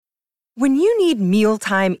When you need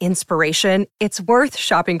mealtime inspiration, it's worth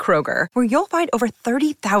shopping Kroger, where you'll find over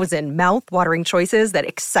 30,000 mouth-watering choices that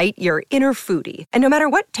excite your inner foodie. And no matter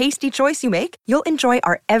what tasty choice you make, you'll enjoy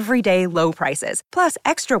our everyday low prices, plus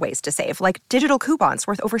extra ways to save, like digital coupons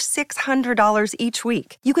worth over $600 each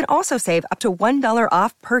week. You can also save up to $1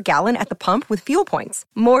 off per gallon at the pump with fuel points.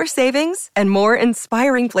 More savings and more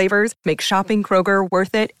inspiring flavors make shopping Kroger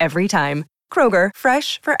worth it every time. Kroger,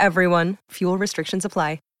 fresh for everyone. Fuel restrictions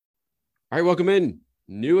apply. All right, welcome in.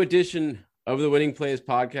 New edition of the Winning Plays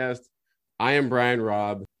podcast. I am Brian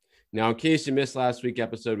Robb. Now, in case you missed last week's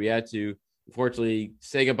episode, we had to, unfortunately,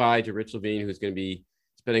 say goodbye to Rich Levine, who's going to be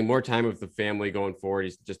spending more time with the family going forward.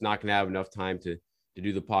 He's just not going to have enough time to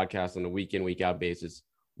do the podcast on a week in, week out basis.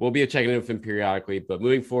 We'll be checking in with him periodically, but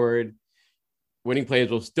moving forward, Winning Plays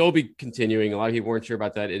will still be continuing. A lot of people weren't sure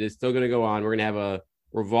about that. It is still going to go on. We're going to have a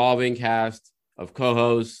revolving cast of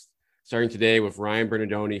co-hosts, starting today with Ryan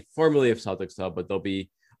Bernardoni, formerly of Celtics Hub, but there'll be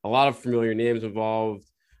a lot of familiar names involved.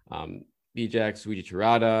 Bijax, Luigi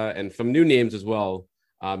Tirada, and some new names as well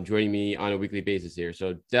joining me on a weekly basis here.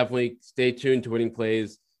 So definitely stay tuned to Winning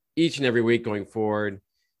Plays each and every week going forward.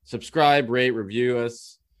 Subscribe, rate, review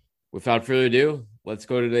us. Without further ado, let's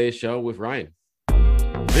go to today's show with Ryan.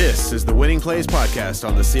 This is the Winning Plays podcast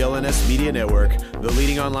on the CLNS Media Network, the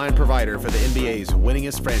leading online provider for the NBA's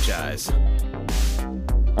winningest franchise.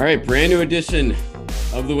 All right, brand new edition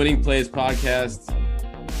of the Winning Plays podcast.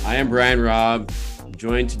 I am Brian Robb,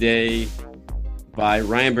 joined today by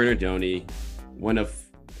Ryan Bernardoni, one of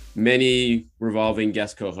many revolving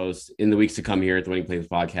guest co-hosts in the weeks to come here at the Winning Plays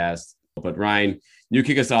podcast. But Ryan, you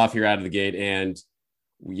kick us off here out of the gate, and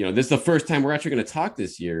this is the first time we're actually going to talk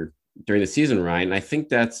this year during the season, Ryan. And I think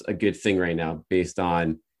that's a good thing right now, based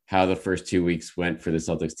on how the first 2 weeks went for the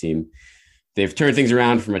Celtics team. They've turned things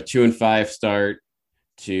around from a 2-5 start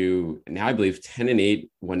to now, I believe, 10-8,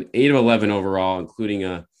 won 8 of 11 overall, including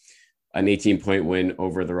an 18-point win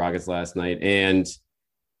over the Rockets last night. And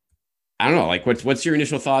I don't know, like, what's your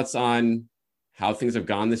initial thoughts on how things have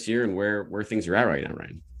gone this year and where things are at right now,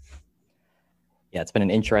 Ryan? Yeah, it's been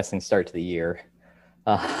an interesting start to the year,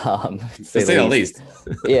 to say the least.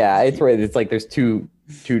 Yeah, it's right. It's like there's two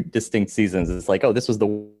distinct seasons. It's like, oh, this was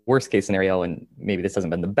the worst case scenario, and maybe this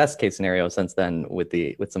hasn't been the best case scenario since then with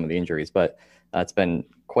some of the injuries. But it's been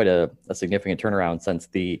quite a significant turnaround since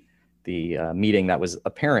the meeting that was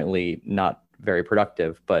apparently not very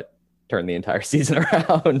productive, but turned the entire season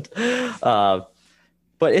around.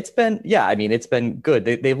 But it's been good.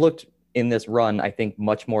 They've looked in this run, I think,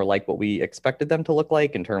 much more like what we expected them to look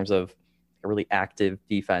like in terms of a really active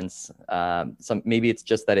defense. Maybe it's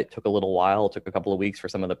just that it took a little while. It took a couple of weeks for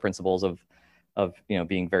some of the principles of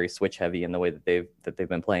being very switch heavy in the way that they've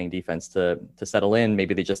been playing defense to settle in.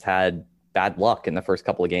 Maybe they just had bad luck in the first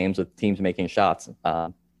couple of games with teams making shots.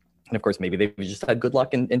 And of course, maybe they've just had good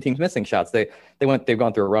luck in teams missing shots. They've gone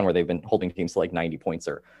through a run where they've been holding teams to like 90 points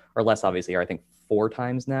or less, obviously, I think 4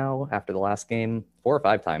 times now after the last game, 4 or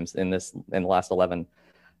 5 times in the last 11.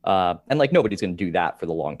 And like, nobody's going to do that for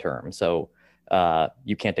the long term. So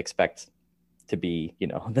you can't expect to be,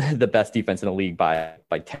 the best defense in the league by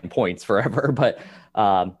 10 points forever. But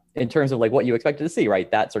in terms of like what you expected to see, right,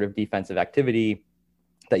 that sort of defensive activity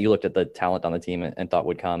that you looked at the talent on the team and thought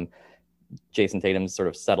would come. Jason Tatum's sort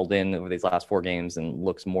of settled in over these last 4 games and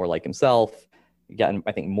looks more like himself. Gotten,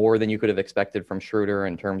 I think, more than you could have expected from Schroeder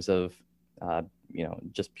in terms of,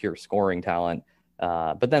 just pure scoring talent.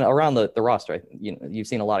 But then around the roster, you've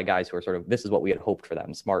seen a lot of guys who are sort of, this is what we had hoped for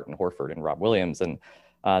them: Smart and Horford and Rob Williams. And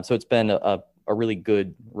so it's been a really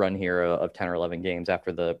good run here of 10 or 11 games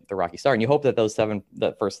after the rocky start. And you hope that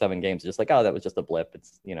the first 7 games are just like, oh, that was just a blip.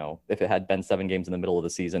 It's, if it had been 7 games in the middle of the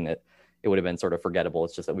season, it would have been sort of forgettable.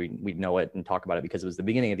 It's just that we know it and talk about it because it was the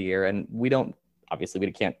beginning of the year. And we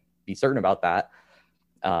can't be certain about that.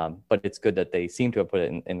 But it's good that they seem to have put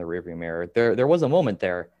it in the rearview mirror. There was a moment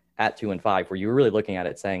there at 2-5 where you were really looking at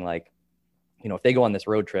it saying, like, if they go on this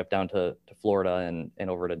road trip down to Florida and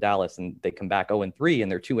over to Dallas and they come back 0-3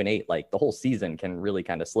 and they're 2-8, like the whole season can really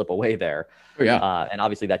kind of slip away there. Oh, yeah. And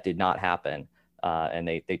obviously that did not happen. And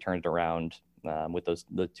they turned it around with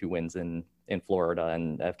the 2 wins in Florida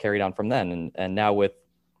and have carried on from then. And now with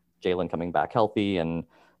Jalen coming back healthy and,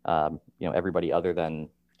 everybody other than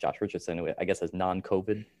Josh Richardson, who I guess has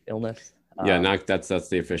non-COVID illness. That's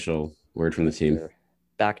the official word from the team.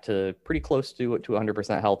 Back to pretty close to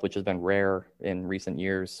 100% health, which has been rare in recent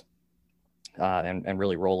years, and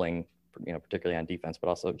really rolling, particularly on defense, but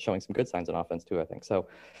also showing some good signs on offense too, I think. So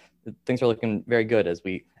things are looking very good as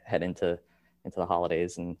we head into the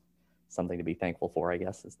holidays, and something to be thankful for, I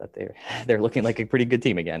guess, is that they're looking like a pretty good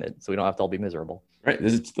team again, so we don't have to all be miserable. Right.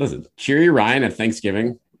 Listen, cheery Ryan at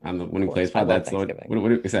Thanksgiving. on the Winning Plays I pod. love That's what,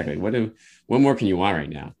 Thanksgiving. exactly. What more can you want right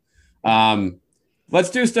now? Let's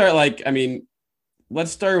start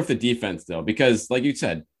with the defense though, because like you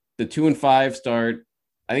said, the 2-5 start,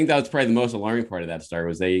 I think that was probably the most alarming part of that start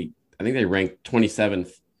was I think they ranked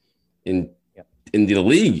 27th in the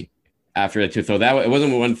league after that too. So it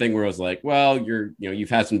wasn't one thing where it was like, well, you've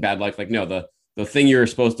had some bad luck. Like, no, the thing you're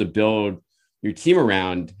supposed to build your team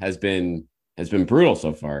around has been brutal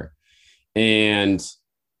so far. And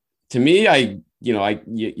to me,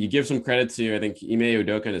 you give some credit to, I think, Ime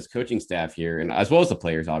Udoka and his coaching staff here, and as well as the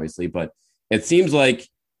players, obviously, but it seems like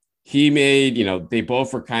he made, they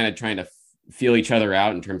both were kind of trying to feel each other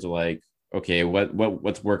out in terms of like, okay,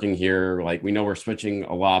 what's working here? Like, we know we're switching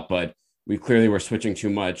a lot, but we clearly were switching too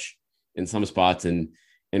much in some spots. And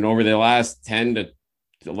over the last 10 to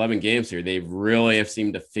 11 games here, they really have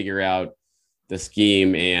seemed to figure out the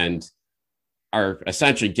scheme and are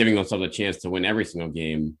essentially giving themselves a chance to win every single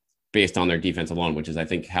game based on their defense alone, which is, I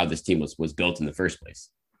think, how this team was built in the first place.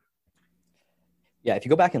 Yeah, if you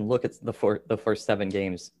go back and look at the first 7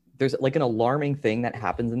 games, there's like an alarming thing that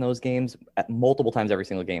happens in those games at multiple times every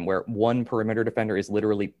single game where one perimeter defender is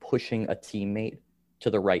literally pushing a teammate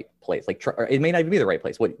to the right place. Like, it may not even be the right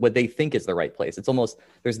place, what they think is the right place. It's almost,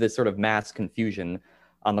 there's this sort of mass confusion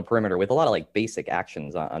on the perimeter with a lot of like basic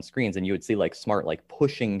actions on screens. And you would see like Smart, like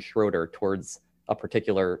pushing Schroeder towards a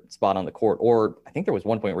particular spot on the court. Or I think there was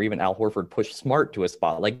one point where even Al Horford pushed Smart to a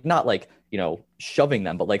spot, like not like, shoving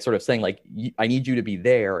them, but like sort of saying like, I need you to be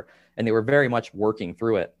there. And they were very much working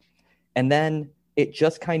through it. And then it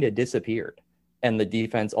just kind of disappeared. And the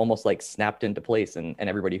defense almost like snapped into place, and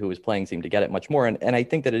everybody who was playing seemed to get it much more. And I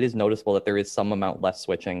think that it is noticeable that there is some amount less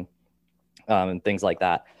switching and things like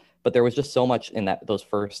that. But there was just so much in those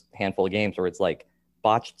first handful of games where it's like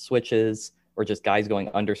botched switches or just guys going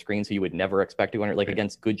under screens who you would never expect to go under, like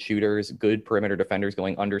against good shooters, good perimeter defenders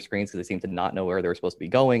going under screens because they seem to not know where they're supposed to be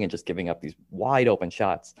going and just giving up these wide open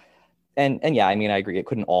shots. And yeah, I mean, I agree. It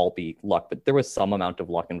couldn't all be luck, but there was some amount of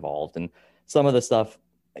luck involved. And some of the stuff,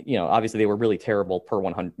 obviously they were really terrible per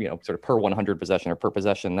 100, sort of per 100 possession or per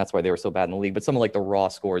possession. That's why they were so bad in the league. But some of like the raw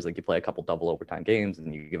scores, like you play a couple double overtime games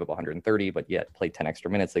and you give up 130, but yet play 10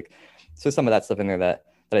 extra minutes. Like, so some of that stuff in there that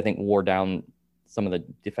I think wore down some of the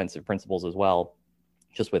defensive principles as well,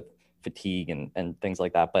 just with fatigue and things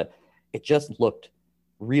like that. But it just looked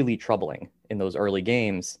really troubling in those early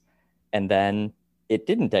games. And then it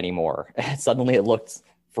didn't anymore. Suddenly it looked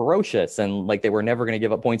ferocious and like they were never going to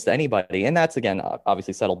give up points to anybody. And that's, again,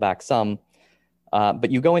 obviously settled back some. But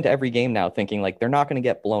you go into every game now thinking like they're not going to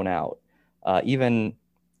get blown out. Even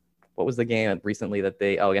what was the game recently that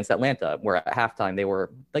against Atlanta, where at halftime they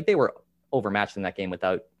were overmatched in that game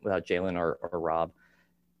without Jalen or Rob.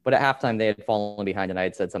 But at halftime they had fallen behind, and I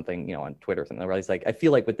had said something, on Twitter or something where I was like, I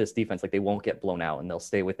feel like with this defense, like they won't get blown out and they'll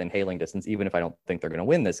stay within hailing distance, even if I don't think they're going to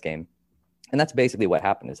win this game. And that's basically what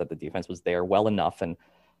happened, is that the defense was there well enough. And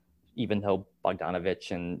even though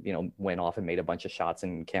Bogdanovich and, went off and made a bunch of shots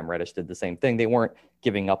and Cam Reddish did the same thing, they weren't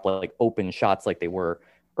giving up like open shots like they were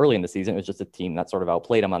early in the season. It was just a team that sort of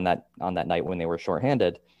outplayed them on that night when they were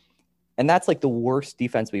shorthanded. And that's like the worst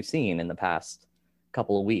defense we've seen in the past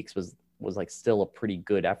couple of weeks was like still a pretty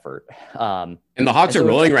good effort. And the Hawks are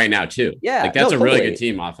rolling right now too. Yeah. Like that's a really good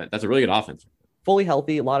team offense. That's a really good offense. Fully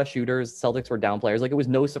healthy, a lot of shooters. Celtics were down players. Like, it was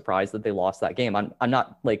no surprise that they lost that game. I'm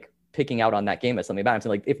not like picking out on that game as something bad. I'm saying,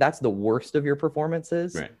 like, if that's the worst of your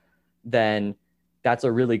performances, right, then that's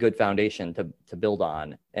a really good foundation to build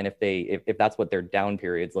on. And if that's what their down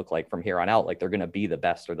periods look like from here on out, like they're going to be the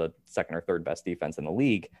best or the second or third best defense in the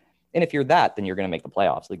league. And if you're that, then you're going to make the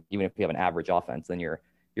playoffs. Like, even if you have an average offense, then you're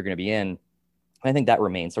going to be in. And I think that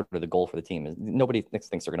remains sort of the goal for the team. Is nobody thinks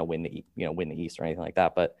they're going to win the East or anything like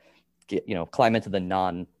that, but climb into the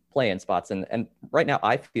non-play-in spots. And right now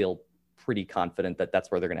I feel pretty confident that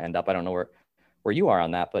that's where they're going to end up. I don't know where you are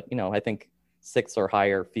on that, but I think 6 or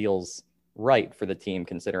higher feels right for the team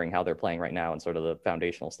considering how they're playing right now and sort of the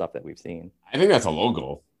foundational stuff that we've seen. I think that's a low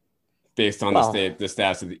goal based on the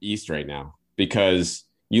stats of the East right now, because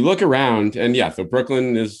you look around and so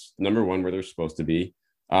Brooklyn is number 1 where they're supposed to be.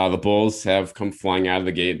 The Bulls have come flying out of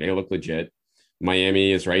the gate. They look legit.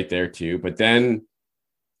 Miami is right there too. But then,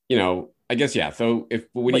 I guess, So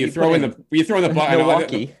when you throw in the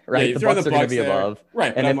Milwaukee, right? The Bucks are going to be there, above.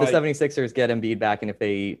 Right. And if the 76ers get Embiid back, and if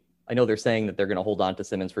I know they're saying that they're going to hold on to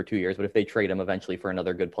Simmons for 2 years, but if they trade him eventually for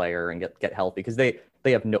another good player and get healthy, because they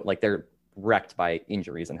have they're wrecked by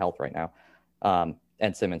injuries and health right now.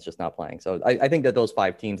 And Simmons just not playing. So I think that those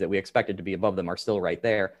 5 teams that we expected to be above them are still right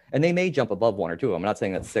there. And they may jump above 1 or 2 of them. I'm not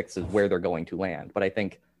saying that 6 is where they're going to land, but I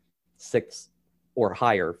think 6 or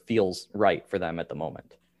higher feels right for them at the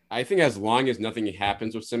moment. I think as long as nothing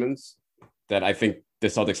happens with Simmons, that I think the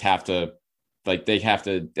Celtics have to,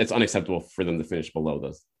 it's unacceptable for them to finish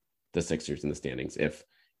below the Sixers in the standings if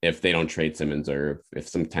they don't trade Simmons, or if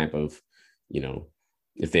some type of,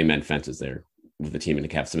 if they mend fences there with the team and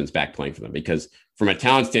to have Simmons back playing for them. Because from a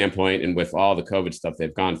talent standpoint, and with all the COVID stuff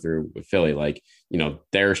they've gone through with Philly,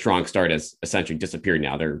 their strong start has essentially disappeared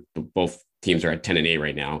now. Both teams are at 10-8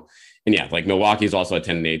 right now. And yeah, Milwaukee's also at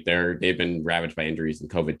 10-8. They've been ravaged by injuries and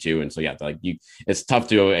COVID too. And so, yeah, it's tough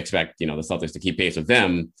to expect, the Celtics to keep pace with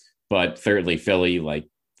them. But thirdly, Philly,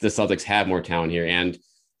 the Celtics have more talent here, and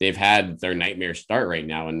they've had their nightmare start right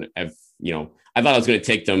now. And I thought it was going to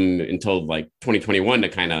take them until 2021 to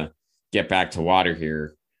kind of get back to water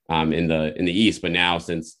here in the East. But now,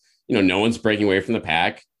 since, no one's breaking away from the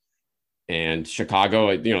pack, and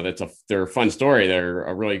Chicago, they're a fun story. They're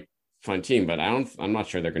a really fun team, but I'm not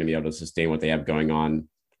sure they're going to be able to sustain what they have going on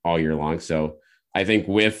all year long. So I think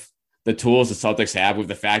with the tools the Celtics have, with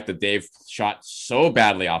the fact that they've shot so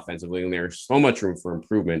badly offensively and there's so much room for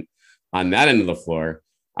improvement on that end of the floor,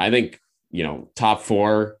 I think, top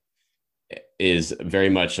 4 is very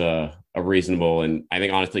much a reasonable, and I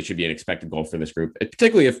think honestly should be an expected goal for this group,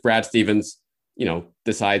 particularly if Brad Stevens,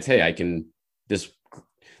 decides, hey,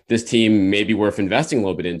 this team may be worth investing a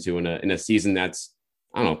little bit into in a season that's,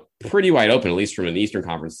 I don't know, pretty wide open, at least from an Eastern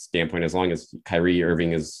Conference standpoint, as long as Kyrie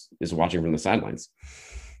Irving is watching from the sidelines.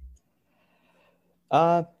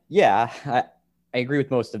 Yeah, I agree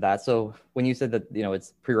with most of that. So when you said that,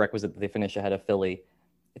 it's prerequisite that they finish ahead of Philly,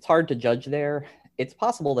 it's hard to judge there. It's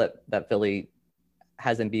possible that Philly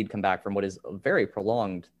has Embiid come back from what is a very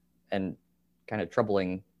prolonged and kind of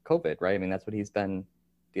troubling COVID, right? I mean, that's what he's been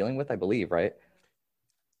dealing with, I believe, right?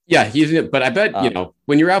 Yeah, but I bet,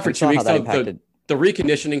 when you're out for 2 weeks, the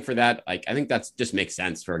reconditioning for that, I think that's just makes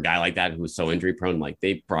sense for a guy like that who's so injury prone.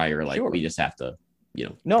 They probably are sure. We just have to,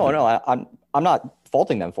 No, I'm not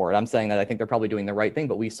faulting them for it. I'm saying that I think they're probably doing the right thing,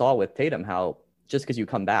 but we saw with Tatum how just because you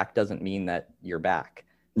come back doesn't mean that you're back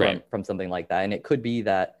from something like that. And it could be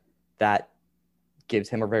that gives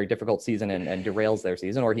him a very difficult season and derails their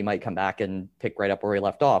season, or he might come back and pick right up where he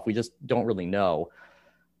left off. We just don't really know.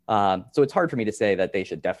 So it's hard for me to say that they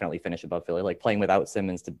should definitely finish above Philly. Playing without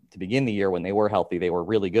Simmons to begin the year when they were healthy, they were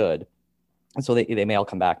really good. And so they may all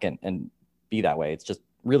come back and be that way. It's just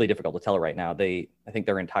really difficult to tell right now. I think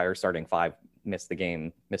their entire starting 5 missed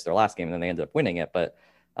their last game, and then they ended up winning it. But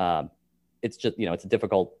it's just, it's a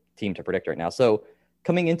difficult team to predict right now. So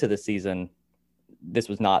coming into this season, this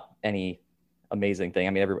was not any amazing thing. I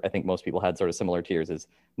mean, I think most people had sort of similar tiers.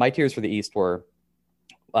 My tiers for the East were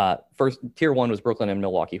first, tier 1 was Brooklyn and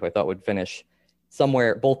Milwaukee, who I thought would finish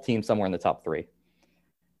both teams somewhere in the top 3.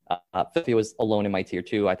 Philadelphia was alone in my tier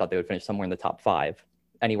 2. I thought they would finish somewhere in the top 5,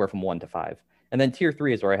 anywhere from 1 to 5. And then tier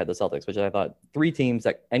 3 is where I had the Celtics, which I thought 3 teams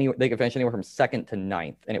that they could finish anywhere from 2nd to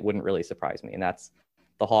 9th, and it wouldn't really surprise me. And that's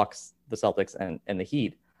the Hawks, the Celtics, and the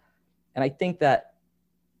Heat. And I think that's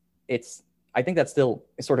still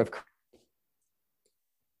sort of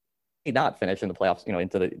not finish in the playoffs,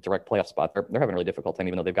 into the direct playoff spot. They're having a really difficult time,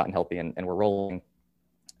 even though they've gotten healthy and we're rolling.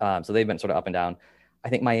 So they've been sort of up and down. I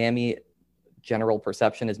think Miami, general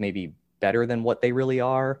perception is maybe better than what they really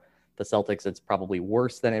are. The Celtics, it's probably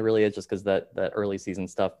worse than it really is, just because the early season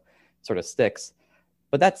stuff sort of sticks.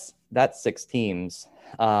 But that's 6 teams,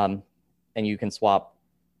 and you can swap,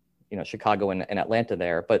 Chicago and Atlanta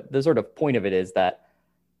there. But the sort of point of it is that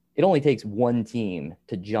it only takes 1 team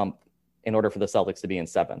to jump in order for the Celtics to be in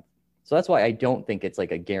 7th. So that's why I don't think it's a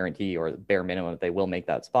guarantee or bare minimum that they will make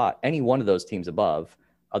that spot. Any one of those teams above,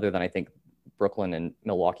 other than I think Brooklyn and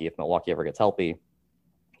Milwaukee, if Milwaukee ever gets healthy,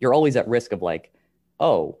 you're always at risk of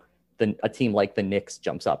a team like the Knicks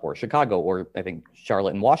jumps up, or Chicago, or I think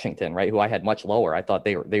Charlotte and Washington, right? Who I had much lower. I thought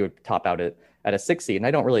they would top out at a 6 seed, and I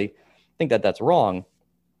don't really think that that's wrong.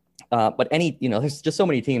 But there's just so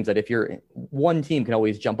many teams that if you're one team can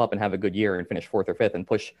always jump up and have a good year and finish 4th or 5th and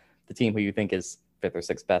push the team who you think is 5th or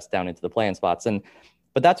 6th best down into the play-in spots.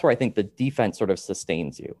 But that's where I think the defense sort of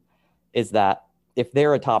sustains you, is that if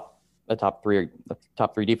they're a top 3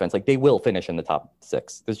 defense, they will finish in the top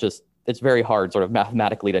 6. It's very hard sort of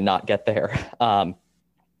mathematically to not get there. And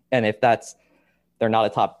if they're not a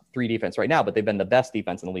top 3 defense right now, but they've been the best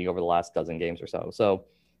defense in the league over the last dozen games or so. So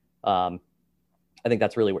I think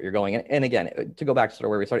that's really what you're going. And again, to go back to sort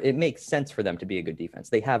of where we started, it makes sense for them to be a good defense.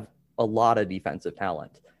 They have a lot of defensive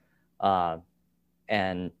talent.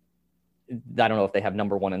 And I don't know if they have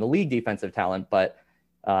number 1 in the league defensive talent, but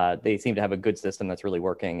they seem to have a good system that's really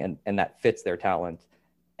working and that fits their talent.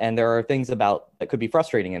 And there are things that could be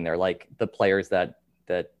frustrating in there, like the players that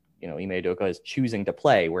Ime Udoka is choosing to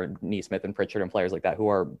play, where Nesmith and Pritchard and players like that who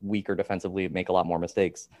are weaker defensively, make a lot more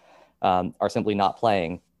mistakes, are simply not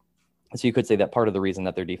playing. So you could say that part of the reason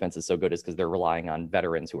that their defense is so good is because they're relying on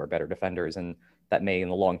veterans who are better defenders, and that may in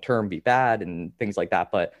the long term be bad and things like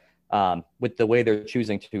that. But with the way they're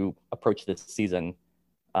choosing to approach this season,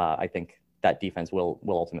 I think that defense will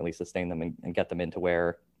ultimately sustain them and get them into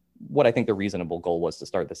what I think the reasonable goal was to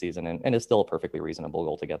start the season, and is still a perfectly reasonable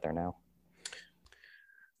goal to get there now.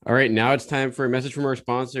 All right, now it's time for a message from our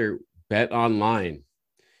sponsor, Bet Online.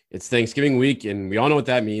 It's Thanksgiving week, and we all know what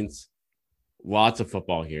that means. Lots of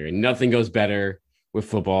football here, and nothing goes better with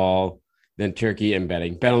football than turkey and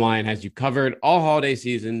betting. Bet Online has you covered all holiday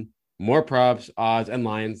season, more props, odds, and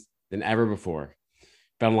lines than ever before.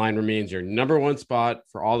 Bet Online remains your number one spot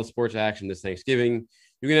for all the sports action this Thanksgiving.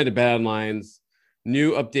 You can head to Bet Online's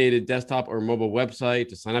new updated desktop or mobile website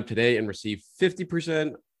to sign up today and receive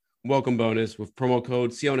 50% welcome bonus with promo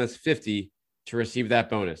code CLNS50 to receive that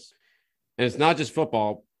bonus. And it's not just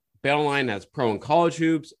football. BetOnline has pro and college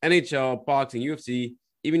hoops, NHL, boxing, UFC,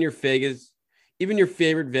 even your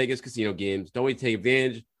favorite Vegas casino games. Don't wait to take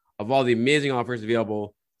advantage of all the amazing offers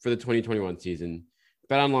available for the 2021 season.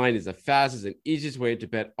 BetOnline is the fastest and easiest way to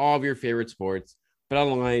bet all of your favorite sports.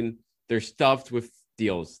 BetOnline, they're stuffed with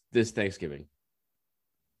deals this Thanksgiving.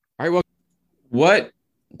 All right, well, what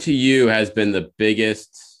to you has been the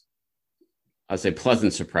biggest, I'd say,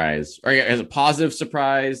 pleasant surprise, or as a positive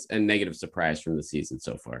surprise and negative surprise from the season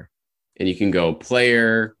so far? And you can go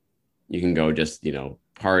player, you can go just,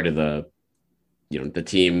 part of the, the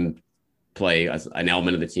team play, as an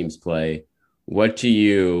element of the team's play. What to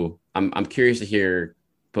you, I'm curious to hear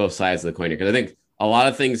both sides of the coin here, because I think a lot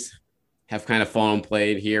of things have kind of fallen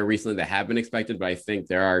played here recently that have been expected, but I think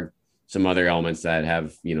there are some other elements that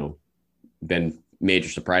have, been major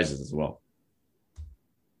surprises as well.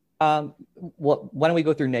 Well, why don't we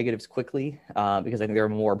go through negatives quickly? Because I think there are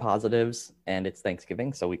more positives, and it's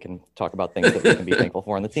Thanksgiving, so we can talk about things that we can be thankful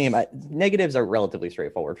for on the team. Negatives are relatively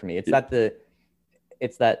straightforward for me.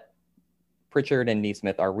 It's that Pritchard and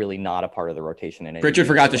Nesmith are really not a part of the rotation. Pritchard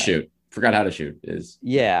forgot how to shoot.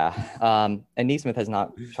 And Nesmith has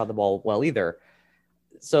not shot the ball well either.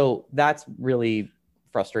 So that's really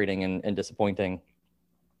frustrating and disappointing.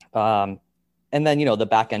 And then, the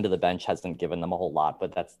back end of the bench hasn't given them a whole lot,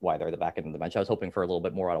 but that's why they're the back end of the bench. I was hoping for a little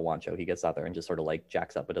bit more out of Juancho. He gets out there and just sort of like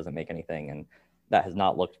jacks up, but doesn't make anything. And that has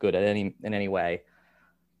not looked good in any way.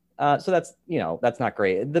 So that's not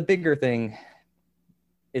great. The bigger thing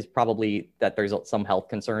is probably that there's some health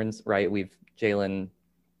concerns, right? Jalen,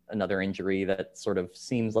 another injury that sort of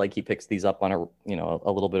seems like he picks these up on a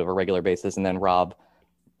little bit of a regular basis. And then Rob,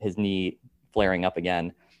 his knee flaring up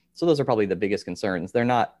again. So those are probably the biggest concerns. They're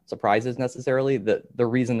not surprises necessarily. The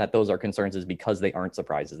reason that those are concerns is because they aren't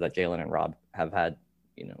surprises that Jalen and Rob have had,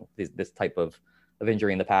 this type of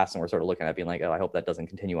injury in the past. And we're sort of looking at being like, oh, I hope that doesn't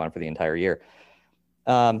continue on for the entire year.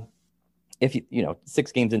 If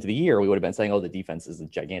 6 games into the year, we would have been saying, oh, the defense is a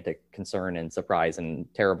gigantic concern and surprise and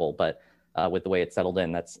terrible. But with the way it's settled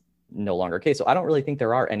in, that's no longer the case. So I don't really think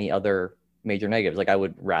there are any other major negatives. Like, I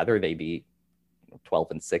would rather they be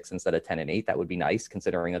 12-6 instead of 10-8. That would be nice,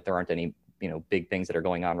 considering that there aren't any, big things that are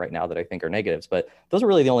going on right now that I think are negatives. But those are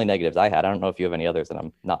really the only negatives I had. I don't know if you have any others that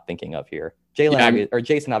I'm not thinking of here.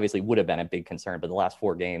 Jason obviously would have been a big concern, but the last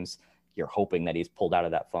 4 games, you're hoping that he's pulled out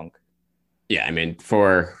of that funk. Yeah, I mean,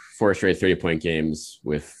 4 straight 30-point games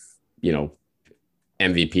with,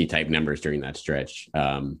 MVP type numbers during that stretch.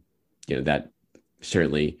 That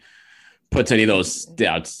certainly puts any of those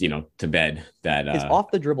doubts, to bed. That his off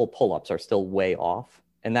the dribble pull-ups are still way off.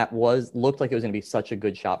 And that looked like it was going to be such a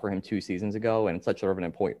good shot for him 2 seasons ago, and such sort of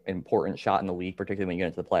an important shot in the league, particularly when you get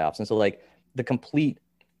into the playoffs. And so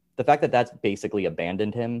the fact that that's basically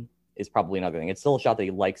abandoned him is probably another thing. It's still a shot that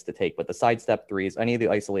he likes to take, but the sidestep threes, any of the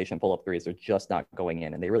isolation pull-up threes are just not going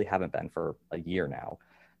in, and they really haven't been for a year now.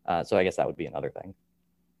 So I guess that would be another thing.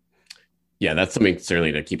 Yeah, that's something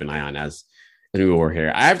certainly to keep an eye on as we move over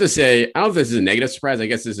here. I have to say, I don't know if this is a negative surprise. I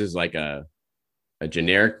guess this is like a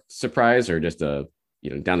generic surprise, or just a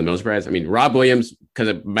down the middle surprise. I mean, Rob Williams, because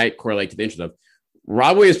it might correlate to the interest of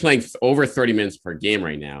Rob Williams playing over 30 minutes per game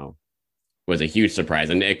right now, was a huge surprise,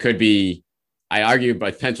 and it could be, I argue,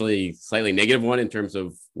 potentially slightly negative one in terms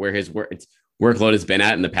of where his workload has been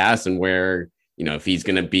at in the past, and where if he's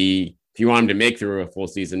going to be, if you want him to make through a full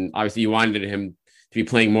season, obviously you wanted him to be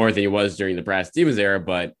playing more than he was during the Brad Stevens era,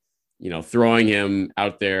 but throwing him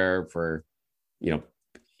out there for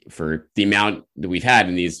the amount that we've had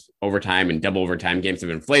in these overtime and double overtime games have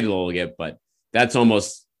inflated a little bit, but that's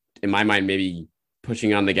almost, in my mind, maybe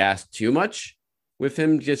pushing on the gas too much with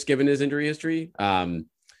him, just given his injury history.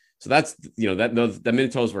 So that's, the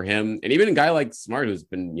minute totals for him. And even a guy like Smart, who's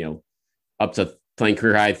been, up to playing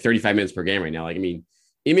career high 35 minutes per game right now. Like, I mean,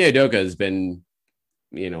 Ime Udoka has been,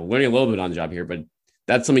 learning a little bit on the job here, but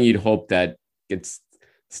that's something you'd hope that gets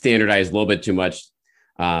standardized a little bit too much,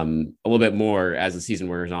 a little bit more as the season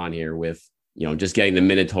wears on here with, just getting the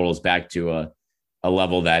minute totals back to a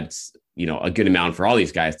level that's, a good amount for all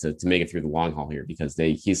these guys to make it through the long haul here, because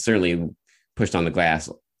he's certainly pushed on the glass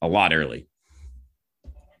a lot early.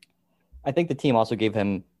 I think the team also gave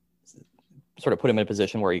him sort of put him in a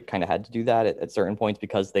position where he kind of had to do that at certain points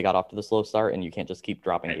because they got off to the slow start and you can't just keep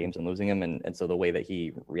dropping games and losing them. And so the way that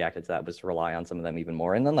he reacted to that was to rely on some of them even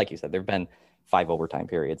more. And then, like you said, there've been 5 overtime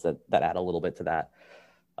periods that add a little bit to that.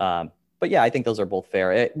 But yeah, I think those are both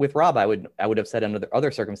fair. With Rob, I would have said under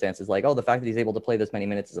other circumstances, like, oh, the fact that he's able to play this many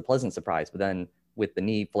minutes is a pleasant surprise. But then with the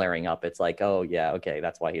knee flaring up, it's like, oh yeah, okay,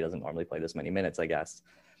 that's why he doesn't normally play this many minutes, I guess.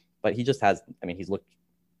 But he just has, I mean, he's looked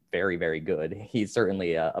very, very good. He's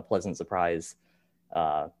certainly a pleasant surprise,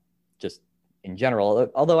 just in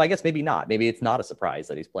general. Although I guess maybe not. Maybe it's not a surprise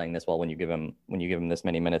that he's playing this well when you give him this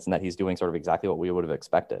many minutes and that he's doing sort of exactly what we would have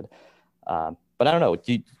expected. But I don't know.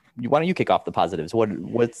 Why don't you kick off the positives?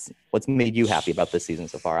 What's made you happy about this season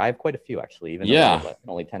so far? I have quite a few actually, even though I'm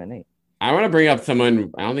only 10-8. I want to bring up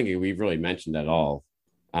someone I don't think we've really mentioned at all.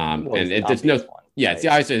 And it's no, one, yeah, right? It's the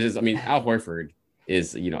obvious. I mean, Al Horford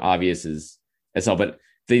is obvious as hell, but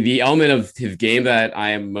the element of his game that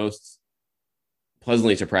I am most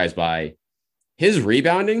pleasantly surprised by, his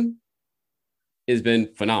rebounding has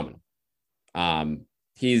been phenomenal.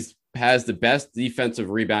 He's has the best defensive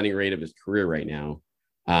rebounding rate of his career right now,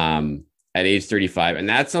 at age 35. And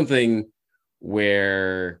that's something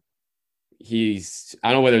where I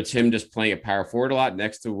don't know whether it's him just playing at power forward a lot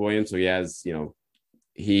next to Williams. So he has,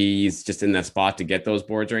 he's just in that spot to get those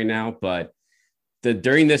boards right now. But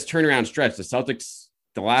during this turnaround stretch, the Celtics,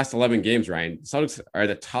 the last 11 games, Ryan, the Celtics are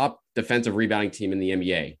the top defensive rebounding team in the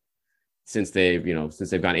NBA since they've gone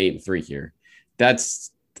 8-3 here.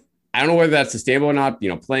 I don't know whether that's sustainable or not.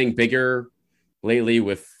 Playing bigger lately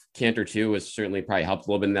with Cantor too has certainly probably helped a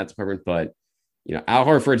little bit in that department. But Al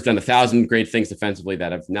Horford's done 1,000 great things defensively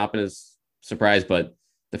that have not been as surprised. But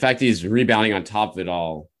the fact that he's rebounding on top of it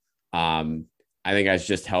all, I think has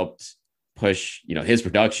just helped push his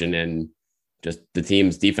production and just the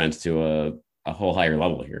team's defense to a whole higher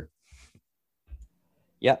level here.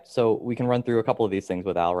 Yeah, so we can run through a couple of these things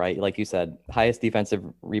with Al, right? Like you said, highest defensive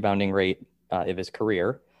rebounding rate of his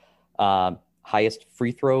career, highest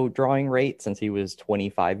free throw drawing rate since he was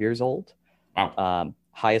 25 years old. Wow.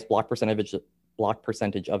 Highest block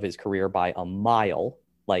percentage of his career by a mile,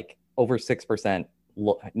 like over 6%,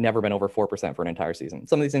 never been over 4% for an entire season.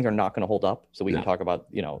 Some of these things are not going to hold up, so we can talk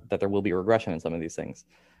about that there will be regression in some of these things.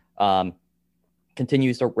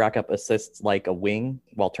 Continues to rack up assists like a wing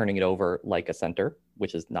while turning it over like a center,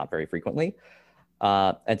 which is not very frequently.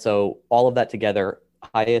 And so all of that together,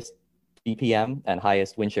 highest BPM and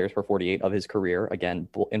highest win shares per 48 of his career, again,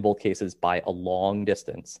 in both cases by a long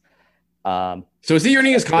distance. So is he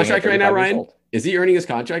earning his contract right now, Ryan? Is he earning his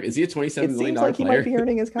contract? Is he a $27 million player? It seems like he might be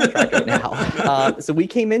earning his contract right now. So we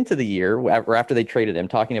came into the year after they traded him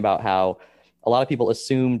talking about how a lot of people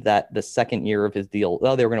assumed that the second year of his deal,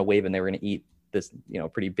 they were going to waive and they were going to eat this,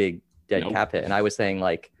 pretty big dead cap hit. And I was saying,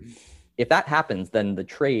 like, if that happens, then the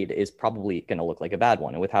trade is probably going to look like a bad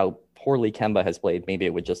one. And with how poorly Kemba has played, maybe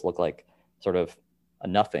it would just look like sort of a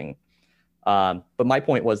nothing. But my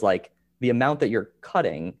point was, like, the amount that you're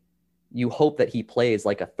cutting, you hope that he plays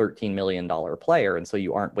like a $13 million player. And so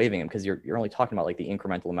you aren't waiving him because you're only talking about like the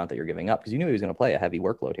incremental amount that you're giving up, because you knew he was going to play a heavy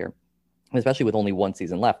workload here, and especially with only one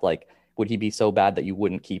season left. Like, would he be so bad that you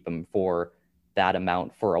wouldn't keep him for that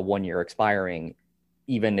amount for a 1 year expiring,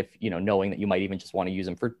 even if, knowing that you might even just want to use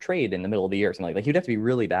him for trade in the middle of the year or something like that? He'd have to be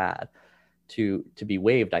really bad to be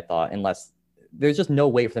waived, I thought, unless there's just no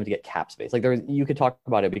way for them to get cap space. Like, you could talk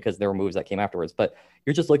about it because there were moves that came afterwards, but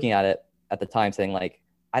you're just looking at it at the time saying, like,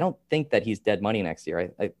 I don't think that he's dead money next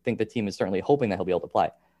year. I think the team is certainly hoping that he'll be able to play.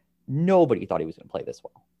 Nobody thought he was going to play this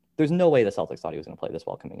well. There's no way the Celtics thought he was going to play this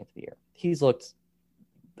well coming into the year. He's looked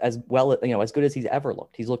as well, as good as he's ever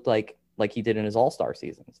looked. He's looked like he did in his All-Star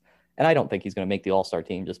seasons. And I don't think he's going to make the All-Star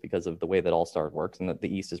team just because of the way that All-Star works and that the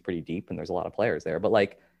East is pretty deep and there's a lot of players there. But,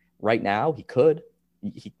 like, right now he could.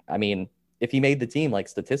 I mean, if he made the team, like,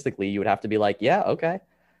 statistically, you would have to be like, yeah, okay.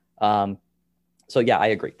 So yeah, I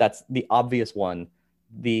agree. That's the obvious one.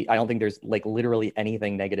 I don't think there's, like, literally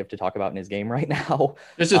anything negative to talk about in his game right now.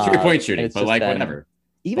 It's just 3-point shooting, but, like, whatever.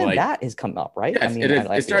 Even that has come up, right? Yeah, I mean,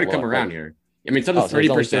 it started to come around here. I mean, something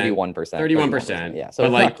 30%, 31%. 31%. Yeah, so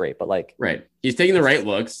it's not great, but, like, right. He's taking the right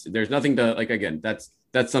looks. There's nothing to, like, again, that's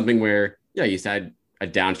something where, yeah, he's had a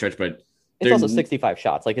downstretch, but it's also 65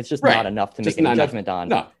 shots. Like, it's just not enough to make any judgment on.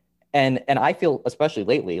 No. And I feel, especially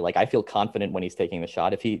lately, like I feel confident when he's taking the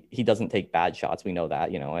shot. If he doesn't take bad shots, we know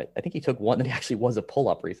that, you know, I think he took one that actually was a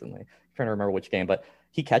pull-up recently. I'm trying to remember which game, but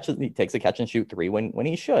he takes a catch and shoot three when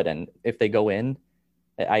he should. And if they go in,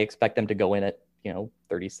 I expect them to go in at, you know,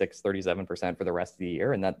 36, 37% for the rest of the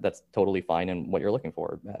year. And that's totally fine and what you're looking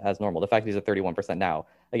for as normal. The fact that he's at 31% now,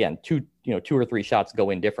 again, two or three shots go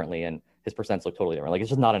in differently and his percents look totally different. Like, it's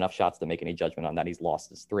just not enough shots to make any judgment on that. He's lost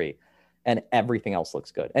his three. And everything else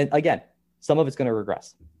looks good. And again, some of it's going to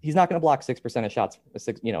regress. He's not going to block 6% of shots. He's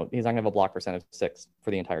not going to have a block percent of 6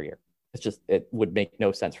 for the entire year. It's just, it would make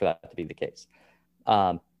no sense for that to be the case.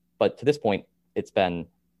 But to this point, it's been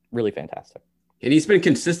really fantastic. And he's been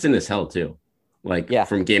consistent as hell too. Like,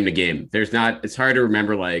 from game to game. It's hard to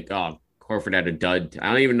remember, like, oh, Horford had a dud. I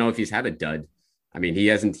don't even know if he's had a dud. I mean,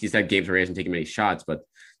 he's had games where he hasn't taken many shots, but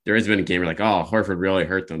there has been a game where, like, oh, Horford really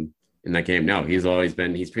hurt them in that game. No, he's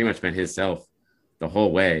pretty much been himself the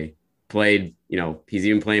whole way. Played, you know, he's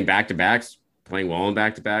even playing back-to-backs, playing well in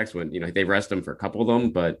back-to-backs when, you know, they rest him for a couple of them,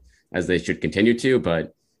 but as they should continue to,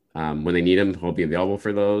 but when they need him, he'll be available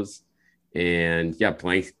for those. And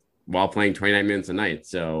playing 29 minutes a night.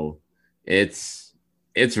 So it's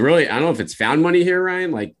really, I don't know if it's found money here, Ryan.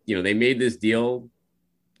 Like, you know, they made this deal,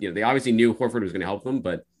 you know, they obviously knew Horford was going to help them,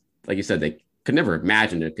 but like you said, they could never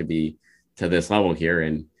imagine it could be to this level here.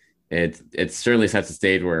 And it certainly sets the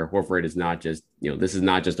stage where Horford is not just, you know, this is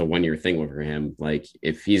not just a 1 year thing for him. Like,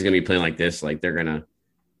 if he's going to be playing like this, like they're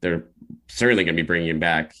certainly going to be bringing him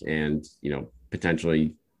back and, you know,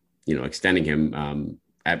 potentially, you know, extending him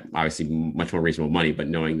at obviously much more reasonable money, but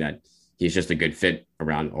knowing that he's just a good fit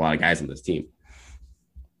around a lot of guys on this team.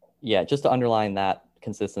 Yeah. Just to underline that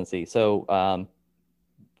consistency. So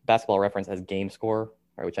Basketball Reference has game score,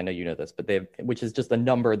 which I know you know this, but which is just a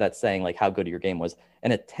number that's saying like how good your game was.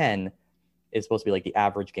 And a 10 is supposed to be like the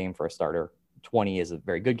average game for a starter. 20 is a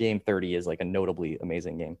very good game. 30 is like a notably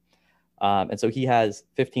amazing game. And so he has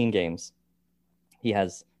 15 games. He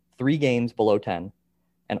has 3 games below 10,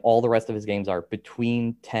 and all the rest of his games are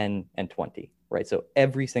between 10 and 20, right? So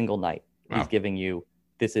every single night he's giving you,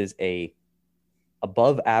 this is a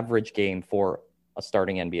above average game for a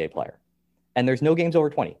starting NBA player. And there's no games over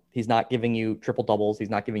 20. He's not giving you triple doubles. He's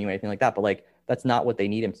not giving you anything like that. But like, that's not what they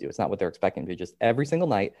need him to do. It's not what they're expecting him to do. Just every single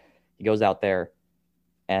night, he goes out there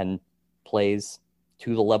and plays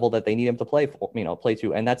to the level that they need him to play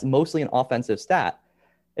to. And that's mostly an offensive stat.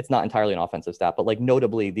 It's not entirely an offensive stat, but like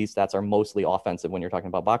notably, these stats are mostly offensive when you're talking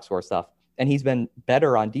about box score stuff. And he's been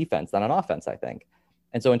better on defense than on offense, I think.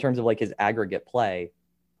 And so in terms of like his aggregate play,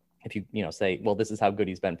 if you say, well, this is how good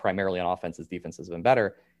he's been primarily on offense, his defense has been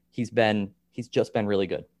better. He's just been really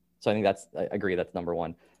good. So I think I agree. That's number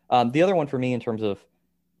one. The other one for me in terms of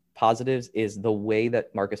positives is the way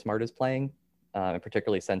that Marcus Smart is playing, and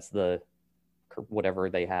particularly since whatever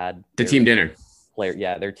they had. The team dinner.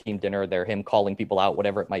 Their team dinner, him calling people out,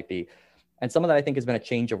 whatever it might be. And some of that I think has been a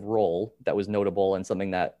change of role that was notable and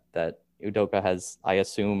something that Udoka has, I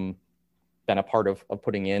assume, been a part of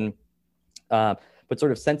putting in. But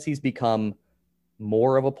sort of since he's become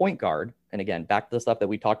more of a point guard, and again, back to the stuff that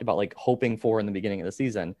we talked about, like hoping for in the beginning of the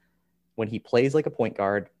season, when he plays like a point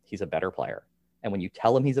guard, he's a better player. And when you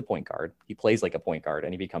tell him he's a point guard, he plays like a point guard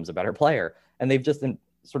and he becomes a better player. And they've just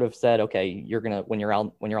sort of said, okay, when you're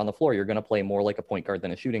on the floor, you're going to play more like a point guard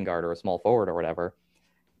than a shooting guard or a small forward or whatever.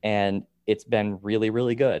 And it's been really,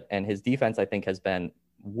 really good. And his defense, I think, has been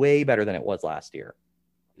way better than it was last year.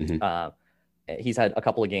 Mm-hmm. He's had a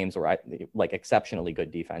couple of games where exceptionally good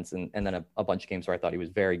defense, and then a bunch of games where I thought he was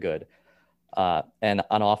very good. And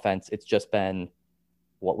on offense, it's just been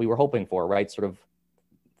what we were hoping for, right? Sort of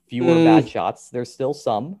fewer bad shots. There's still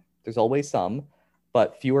some, there's always some,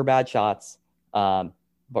 but fewer bad shots, but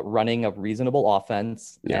running a reasonable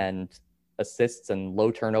offense and assists and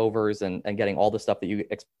low turnovers and getting all the stuff that you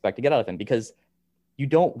expect to get out of him, because you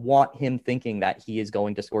don't want him thinking that he is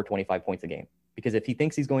going to score 25 points a game. Because if he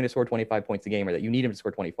thinks he's going to score 25 points a game, or that you need him to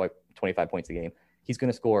score 25 points a game, he's going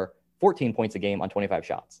to score 14 points a game on 25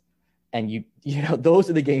 shots. And you know, those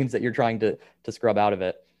are the games that you're trying to scrub out of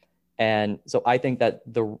it. And so I think that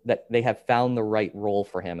that they have found the right role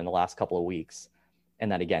for him in the last couple of weeks.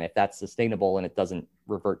 And that, again, if that's sustainable and it doesn't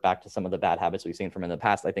revert back to some of the bad habits we've seen from him in the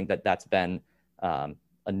past, I think that that's been a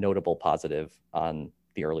notable positive on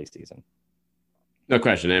the early season. No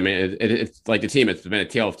question. I mean, it's like the team, it's been a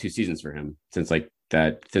tale of 2 seasons for him since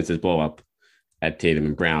his blow up at Tatum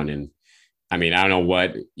and Brown. And I mean, I don't know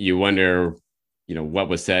what you wonder, you know, what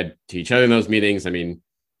was said to each other in those meetings. I mean,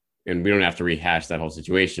 and we don't have to rehash that whole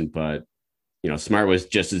situation, but, you know, Smart was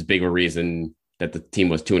just as big of a reason that the team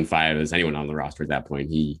was 2-5 as anyone on the roster at that point.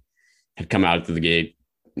 He had come out to the gate,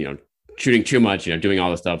 shooting too much, doing all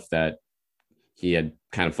the stuff that he had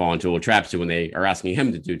kind of fallen into a little traps to when they are asking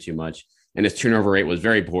him to do too much. And his turnover rate was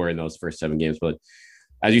very poor in those first 7 games. But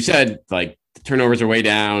as you said, like the turnovers are way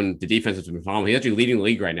down. The defense has been phenomenal. He's actually leading the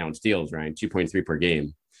league right now in steals, Ryan, 2.3 per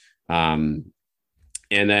game. And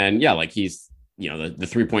then, like he's, the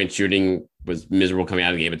 3-point shooting was miserable coming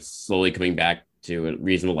out of the game. It's slowly coming back to a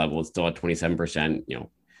reasonable level. It's still at 27%,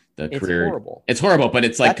 It's career. horrible. It's horrible, but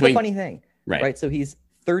it's like that's the funny thing. Right. So he's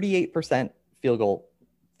 38% field goal,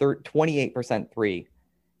 28% three.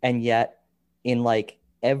 And yet in like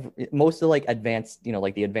most of like advanced,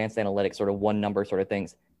 like the advanced analytics sort of one number sort of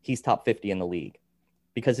things, he's top 50 in the league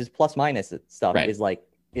because his plus minus stuff is like,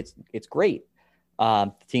 it's great.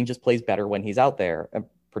 The team just plays better when he's out there,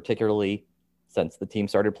 particularly since the team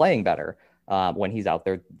started playing better. When he's out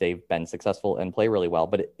there, they've been successful and play really well,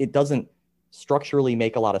 but it doesn't structurally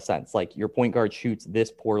make a lot of sense. Like your point guard shoots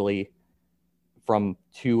this poorly from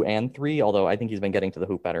 2 and 3, although I think he's been getting to the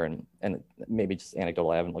hoop better and maybe just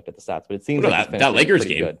anecdotal. I haven't looked at the stats, but it seems like that Lakers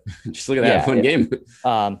game. Good. Just look at that fun game.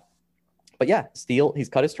 But yeah, he's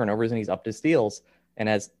cut his turnovers and he's upped his steals. And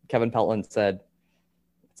as Kevin Pelton said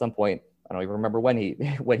at some point, I don't even remember when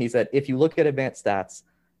he said, if you look at advanced stats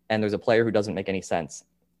and there's a player who doesn't make any sense,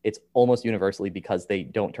 it's almost universally because they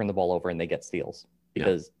don't turn the ball over and they get steals,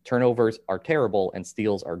 because turnovers are terrible and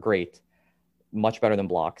steals are great. Much better than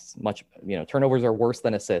blocks. Turnovers are worse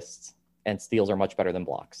than assists and steals are much better than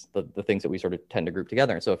blocks. The things that we sort of tend to group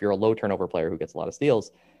together. And so if you're a low turnover player who gets a lot of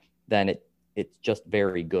steals, then it's just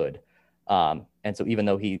very good. And so even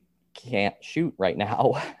though he can't shoot right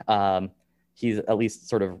now, he's at least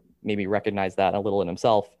sort of maybe recognized that a little in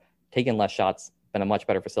himself, taken less shots, been a much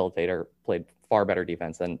better facilitator, played far better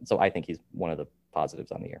defense. And so I think he's one of the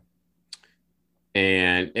positives on the year.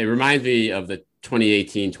 And it reminds me of the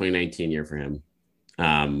 2018, 2019 year for him.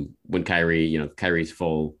 When Kyrie's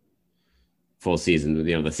full season,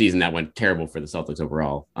 the season that went terrible for the Celtics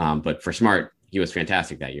overall. But for Smart, he was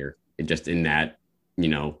fantastic that year. Just in that,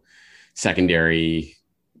 secondary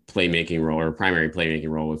playmaking role or primary playmaking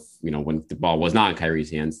role with, when the ball was not in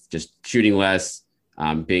Kyrie's hands, just shooting less,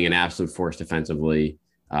 being an absolute force defensively,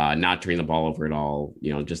 not turning the ball over at all,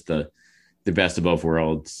 just the best of both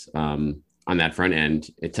worlds on that front end.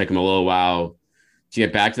 It took him a little while to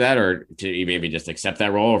get back to that, or to maybe just accept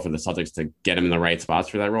that role, or for the Celtics to get him in the right spots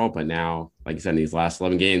for that role. But now, like you said, in these last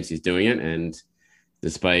 11 games, he's doing it. And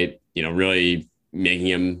despite, really making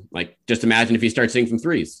him, like, just imagine if he starts hitting some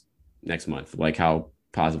threes next month, like how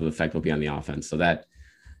positive effect will be on the offense. So that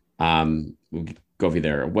we'll go over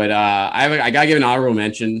there. But I got to give an honorable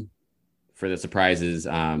mention for the surprises.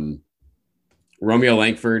 Romeo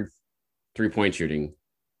Langford, 3-point shooting,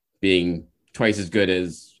 being twice as good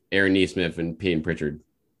as Aaron Nesmith and Peyton Pritchard.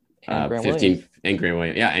 And 15 Williams. And Grant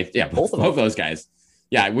Williams. Yeah, Both both those guys.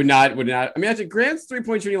 Yeah, would not. I mean, actually, Grant's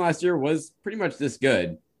 3-point shooting last year was pretty much this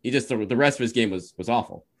good. He just, the rest of his game was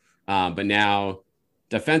awful. But now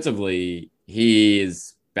defensively, he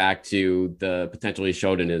is back to the potential he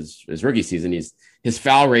showed in his rookie season. His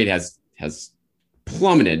foul rate has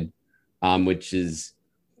plummeted, which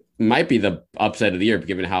might be the upside of the year,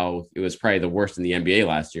 given how it was probably the worst in the NBA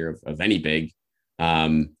last year of any big.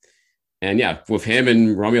 And yeah, with him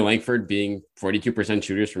and Romeo Langford being 42%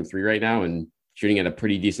 shooters from 3 right now and shooting at a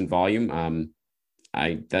pretty decent volume,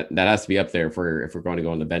 that has to be up there if we're going to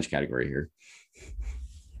go in the bench category here.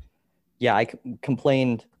 Yeah, I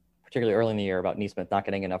complained particularly early in the year about Nesmith not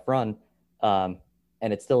getting enough run, and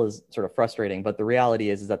it still is sort of frustrating. But the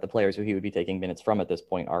reality is that the players who he would be taking minutes from at this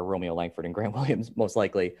point are Romeo Langford and Grant Williams, most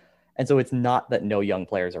likely. And so it's not that no young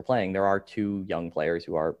players are playing. There are 2 young players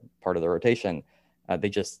who are part of the rotation. They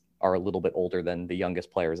just are a little bit older than the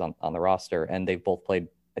youngest players on the roster, and they've both played,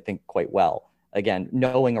 I think, quite well. Again,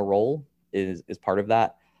 knowing a role is part of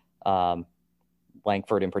that.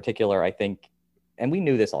 Langford in particular, I think, and we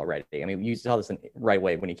knew this already. I mean, you saw this right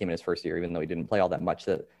away when he came in his first year, even though he didn't play all that much,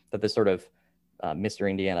 that this sort of Mr.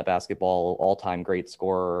 Indiana basketball, all-time great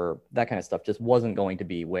scorer, that kind of stuff just wasn't going to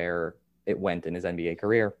be where it went in his NBA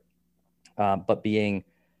career. But being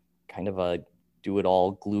kind of a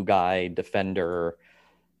do-it-all glue guy, defender,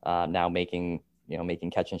 now making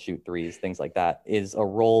catch and shoot threes, things like that, is a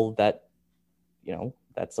role that,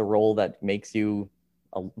 that's a role that gives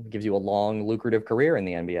you a long, lucrative career in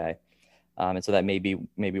the NBA. And so that may be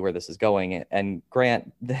where this is going. And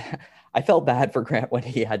Grant, I felt bad for Grant when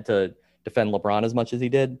he had to defend LeBron as much as he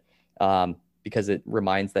did, because it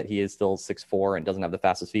reminds that he is still 6'4" and doesn't have the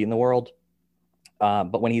fastest feet in the world.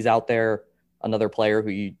 But when he's out there, another player who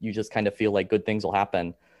you just kind of feel like good things will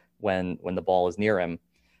happen when the ball is near him.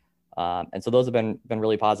 And so those have been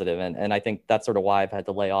really positive. And I think that's sort of why I've had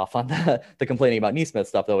to lay off on the complaining about Neesmith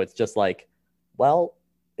stuff, though. It's just like, well,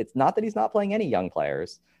 it's not that he's not playing any young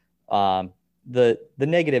players. The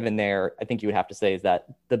negative in there, I think you would have to say, is that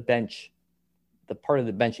the part of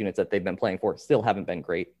the bench units that they've been playing for still haven't been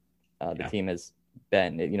great. The team has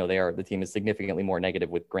been, the team is significantly more negative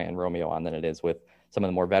with Grant and Romeo on than it is with some of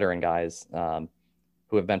the more veteran guys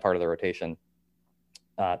who have been part of the rotation.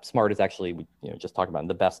 Smart is actually, just talking about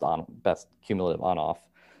the best cumulative on-off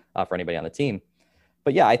for anybody on the team.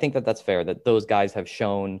 But yeah, I think that's fair, that those guys have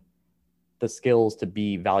shown the skills to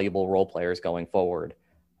be valuable role players going forward.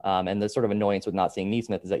 And the sort of annoyance with not seeing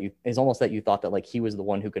Neesmith is almost that you thought that like he was the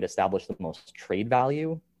one who could establish the most trade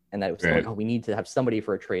value, and that it was like, oh, we need to have somebody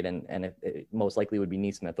for a trade, and it most likely would be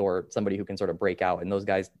Neesmith or somebody who can sort of break out. And those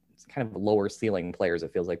guys, it's kind of lower ceiling players,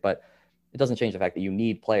 it feels like, but it doesn't change the fact that you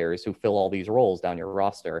need players who fill all these roles down your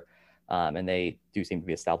roster, and they do seem to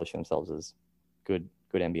be establishing themselves as good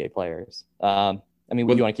NBA players. I mean,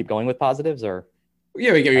 do you want to keep going with positives, or?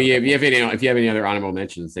 Yeah, if you have any other honorable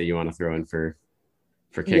mentions that you want to throw in for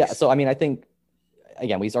kicks. Yeah, so I mean, I think,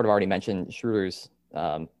 again, we sort of already mentioned Schroeder's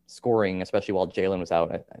scoring, especially while Jalen was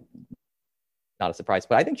out. Not a surprise,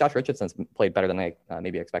 but I think Josh Richardson's played better than I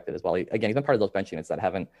maybe expected as well. He's been part of those bench units that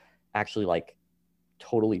haven't actually like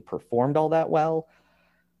totally performed all that well.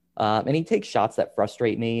 And he takes shots that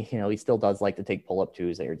frustrate me. He still does like to take pull-up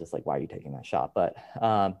twos that you're just like, why are you taking that shot? But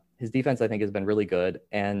his defense, I think, has been really good.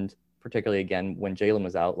 And particularly, again, when Jalen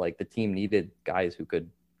was out, like the team needed guys who could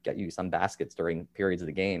get you some baskets during periods of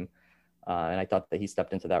the game. And I thought that he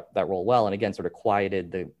stepped into that role well. And again, sort of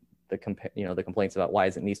quieted the complaints about why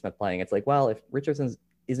isn't Neesmith playing? It's like, well, if Richardson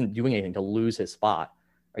isn't doing anything to lose his spot,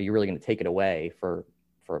 are you really going to take it away for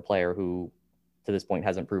a player who to this point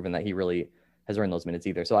hasn't proven that he really has earned those minutes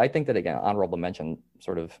either? So I think that, again, honorable mention,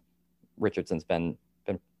 sort of Richardson's been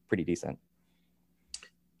pretty decent.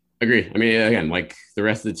 Agree. I mean, again, like the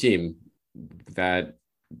rest of the team, that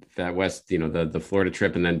West, the Florida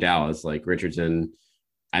trip and then Dallas, like Richardson,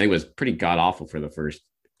 I think was pretty god awful for the first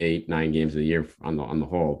 8-9 games of the year on the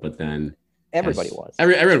whole. But then everybody was.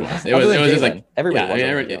 Everyone was. It was just like everybody.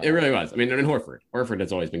 Yeah, it really was. I mean, and Horford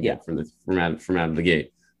has always been good from out of the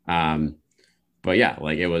gate. But yeah,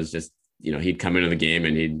 like it was just, he'd come into the game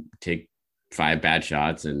and he'd take 5 bad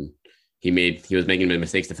shots, and he was making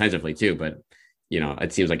mistakes defensively too. But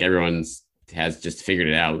it seems like everyone's has just figured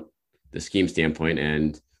it out, the scheme standpoint.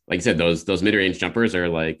 And like I said, those mid-range jumpers are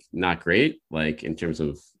like not great, like in terms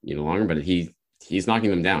of, longer, but he's knocking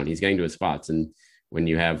them down. He's getting to his spots. And when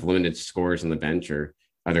you have limited scores on the bench or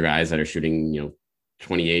other guys that are shooting,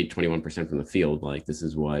 28, 21% from the field, like this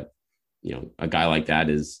is what, a guy like that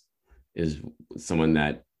is someone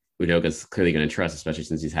that Udoka's clearly going to trust, especially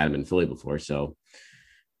since he's had him in Philly before. So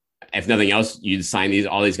if nothing else, you'd sign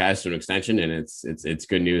all these guys to an extension, and it's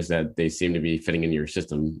good news that they seem to be fitting into your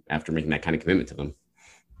system after making that kind of commitment to them.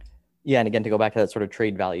 Yeah. And again, to go back to that sort of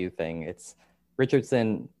trade value thing, it's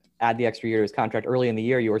Richardson add the extra year to his contract early in the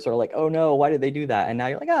year. You were sort of like, oh no, why did they do that? And now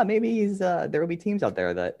you're like, maybe there will be teams out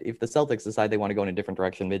there that if the Celtics decide they want to go in a different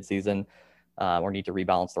direction midseason or need to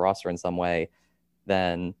rebalance the roster in some way,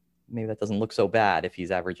 then maybe that doesn't look so bad if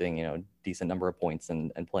he's averaging, decent number of points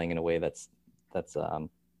and playing in a way that's a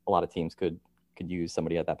lot of teams could use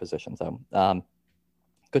somebody at that position. So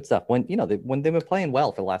good stuff. When when they've been playing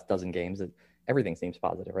well for the last dozen games, everything seems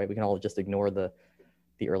positive, right? We can all just ignore the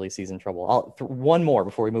early season trouble. One more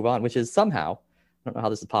before we move on, which is somehow, I don't know how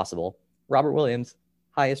this is possible, Robert Williams,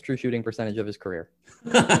 highest true shooting percentage of his career.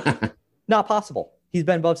 Not possible. He's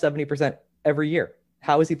been above 70% every year.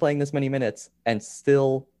 How is he playing this many minutes and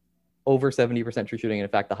still over 70% true shooting, and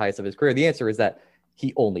in fact, the highest of his career? The answer is that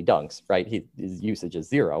he only dunks, right? His usage is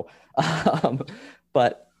 0.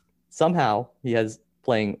 But somehow he has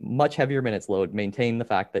playing much heavier minutes load, maintain the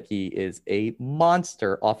fact that he is a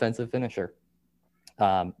monster offensive finisher.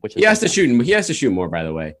 Which is he has to shoot more, by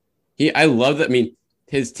the way. I love that. I mean,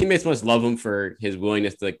 his teammates must love him for his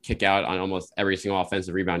willingness to kick out on almost every single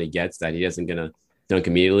offensive rebound he gets, that he isn't going to dunk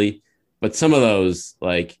immediately. But some of those,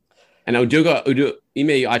 like, and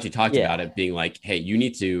Ime actually talked about it being like, hey, you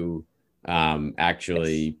need to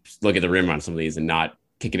actually look at the rim on some of these and not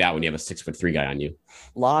kick it out when you have a 6'3" guy on you.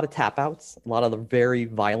 A lot of tap outs, a lot of the very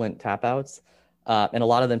violent tap outs, and a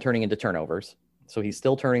lot of them turning into turnovers. So he's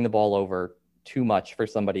still turning the ball over too much for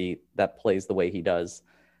somebody that plays the way he does.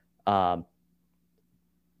 But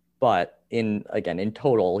in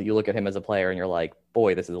total, you look at him as a player and you're like,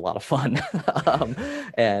 boy, this is a lot of fun.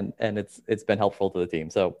 And it's been helpful to the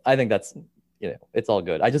team. So I think that's, it's all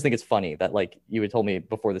good. I just think it's funny that, like, you had told me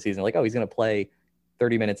before the season, like, oh, he's going to play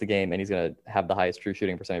 30 minutes a game and he's going to have the highest true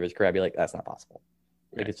shooting percentage of his career. I'd be like, that's not possible.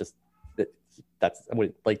 Like it's just that's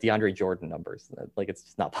like DeAndre Jordan numbers. Like it's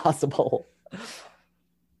just not possible.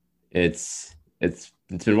 It's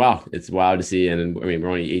been wild. It's wild to see. And I mean, we're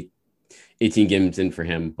only 18 games in for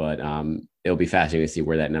him, but it'll be fascinating to see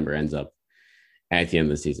where that number ends up at the end of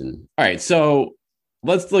the season. All right. So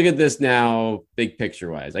let's look at this now, big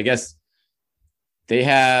picture wise. I guess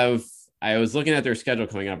I was looking at their schedule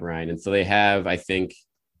coming up, Ryan. And so they have, I think,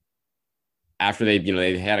 after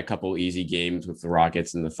they had a couple easy games with the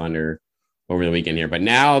Rockets and the Thunder over the weekend here. But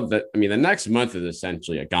now the next month is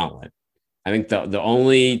essentially a gauntlet. I think the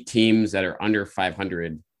only teams that are under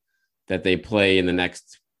 500 that they play in the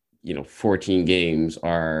next, 14 games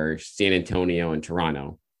are San Antonio and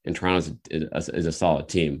Toronto. And Toronto is a solid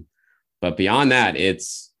team. But beyond that,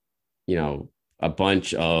 it's, a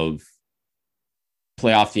bunch of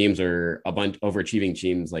playoff teams or a bunch overachieving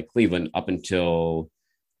teams like Cleveland up until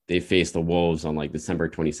they face the Wolves on like December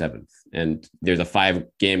 27th. And there's a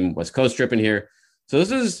 5-game West Coast trip in here. So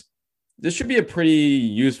this should be a pretty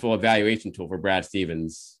useful evaluation tool for Brad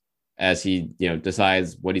Stevens as he,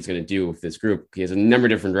 decides what he's going to do with this group. He has a number of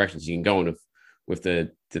different directions he can go in with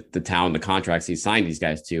the talent, the contracts he signed these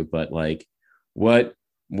guys to. But like, what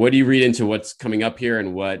do you read into what's coming up here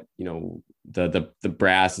and what, the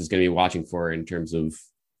brass is going to be watching for in terms of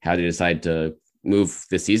how they decide to move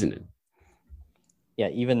this season in? Yeah,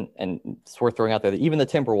 and it's worth throwing out there that even the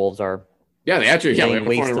Timberwolves are they actually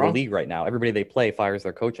waste to the league right now. Everybody they play fires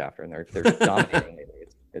their coach after, and they're dominating.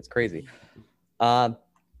 It's crazy. And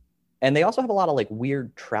they also have a lot of like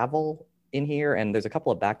weird travel in here, and there's a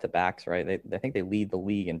couple of back-to-backs, right? I think they lead the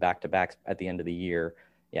league in back-to-backs at the end of the year.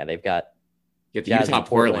 Yeah, they've got Utah,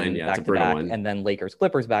 Portland, that's a brutal one, and then Lakers,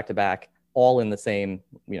 Clippers back-to-back, all in the same,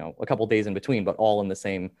 a couple days in between, but all in the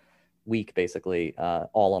same week, basically,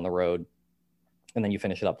 all on the road. And then you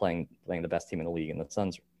finish it up playing the best team in the league in the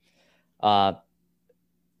Suns.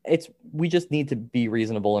 We just need to be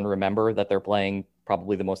reasonable and remember that they're playing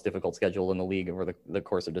probably the most difficult schedule in the league over the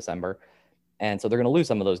course of December. And so they're going to lose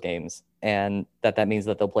some of those games. And that means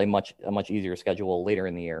that they'll play a much easier schedule later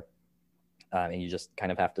in the year. And you just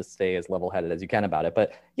kind of have to stay as level-headed as you can about it.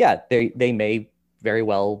 But yeah, they may very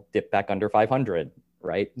well dip back under 500,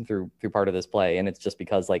 right, through part of this play. And it's just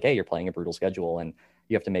because like, hey, you're playing a brutal schedule and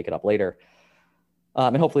you have to make it up later.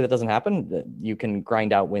 And hopefully that doesn't happen. You can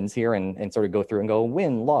grind out wins here and sort of go through and go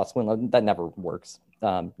win, loss, win. That never works.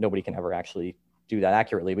 Nobody can ever actually do that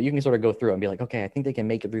accurately, but you can sort of go through and be like, okay, I think they can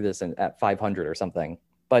make it through this at 500 or something.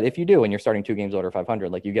 But if you do, and you're starting 2 games over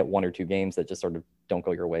 500, like you get 1 or 2 games that just sort of don't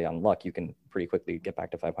go your way on luck, you can pretty quickly get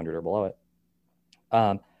back to 500 or below it.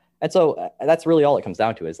 And so that's really all it comes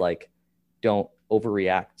down to is like, don't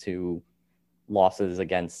overreact to losses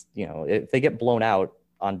against, if they get blown out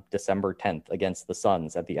on December 10th against the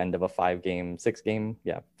Suns at the end of a 5-game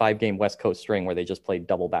West Coast string where they just played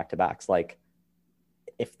double back-to-backs. Like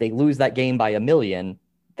if they lose that game by 1 million,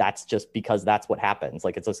 that's just because that's what happens.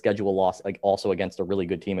 Like it's a schedule loss, like also against a really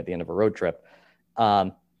good team at the end of a road trip.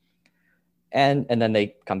 And then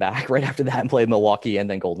they come back right after that and play Milwaukee and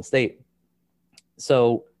then Golden State.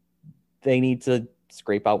 So they need to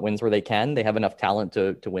scrape out wins where they can. They have enough talent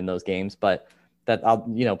to win those games, but that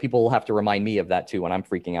people will have to remind me of that too when I'm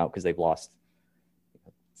freaking out because they've lost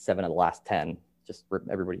 7 of the last 10. Just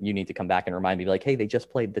everybody, you need to come back and remind me, like, hey, they just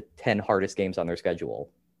played the 10 hardest games on their schedule,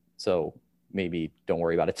 so maybe don't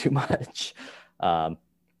worry about it too much. And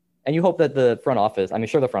you hope that the front office, I'm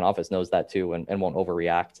sure the front office knows that too and won't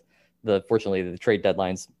overreact. Fortunately, the trade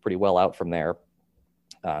deadline's pretty well out from there,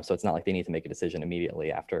 so it's not like they need to make a decision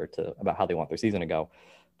immediately after about how they want their season to go.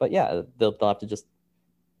 But yeah, they'll have to just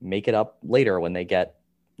make it up later when they get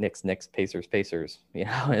Knicks, Pacers,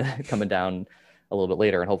 coming down a little bit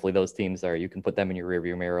later. And hopefully those teams you can put them in your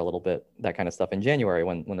rearview mirror a little bit, that kind of stuff in January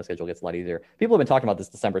when the schedule gets a lot easier. People have been talking about this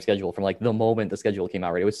December schedule from like the moment the schedule came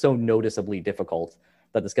out, right? It was so noticeably difficult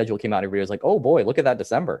that the schedule came out. Everybody was like, oh boy, look at that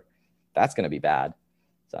December. That's going to be bad.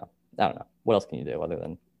 So I don't know. What else can you do other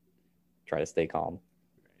than try to stay calm?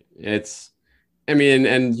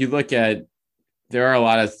 And you look at, there are a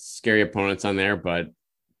lot of scary opponents on there, but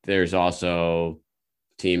there's also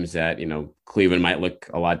teams that, Cleveland might look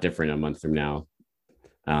a lot different a month from now.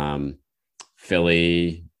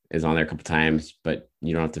 Philly is on there a couple times, but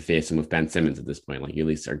you don't have to face them with Ben Simmons at this point. Like you at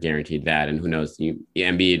least are guaranteed that. And who knows, you'd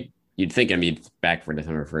think Embiid's back for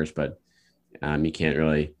December 1st, but you can't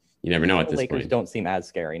really, you never know at this point. The Lakers don't seem as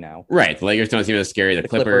scary now. Right. The Lakers don't seem as scary. The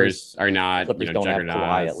Clippers are not. Clippers don't have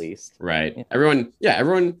Kawhi at least. Right. Yeah.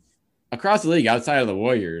 Everyone across the league outside of the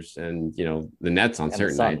Warriors and, the Nets on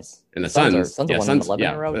certain nights. And the Suns. Suns 11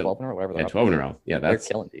 in a row, 12 in a row, whatever. Yeah, 12 in a row. Yeah, they're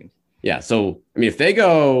killing teams. Yeah. So, if they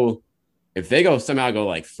go if they somehow go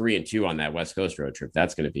like 3-2 on that West Coast road trip,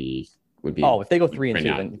 that's going to would be. Oh, if they go 3-2,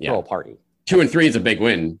 then throw a party. 2-3 is a big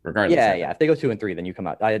win, regardless. Yeah. If they go 2-3, then you come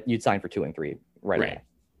out. You'd sign for 2-3 right away.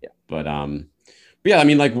 Yeah. But yeah, I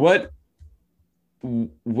mean, like,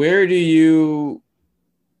 where do you?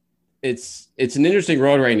 It's an interesting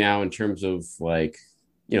road right now in terms of like,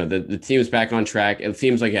 the team is back on track. It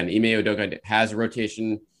seems like, again, Ime Udoka has a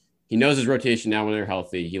rotation. He knows his rotation now when they're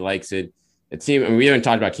healthy. He likes it. It seems, we haven't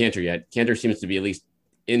talked about Kanter yet. Kanter seems to be at least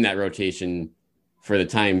in that rotation for the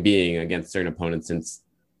time being against certain opponents, since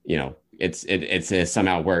it's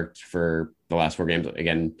somehow worked for the last 4 games.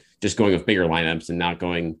 Again, just going with bigger lineups and not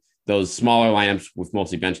going those smaller lineups with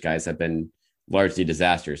mostly bench guys have been largely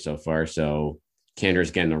disasters so far. So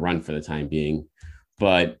Kanter's getting a run for the time being.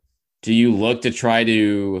 But do you look to try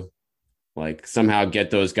to like somehow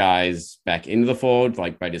get those guys back into the fold,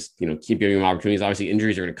 like by just, keep giving them opportunities? Obviously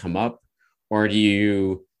injuries are going to come up. Or do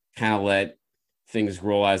you kind of let things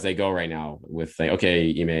roll as they go right now with like,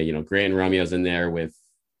 okay, Grant and Romeo's in there with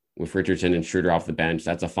Richardson and Schroeder off the bench.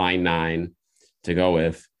 That's a fine 9 to go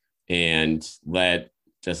with, and let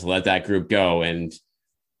that group go. And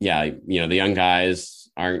yeah, the young guys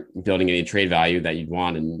aren't building any trade value that you'd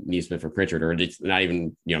want in Nesmith or Pritchard, or just not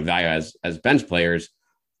even, value as bench players,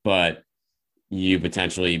 but you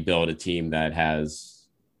potentially build a team that has,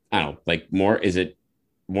 I don't know, like is it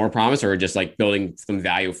more promise, or just like building some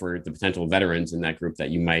value for the potential veterans in that group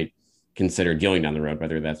that you might consider dealing down the road,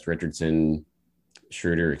 whether that's Richardson,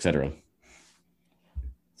 Schroeder, etc.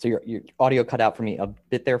 So your audio cut out for me a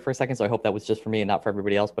bit there for a second, so I hope that was just for me and not for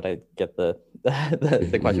everybody else. But I get the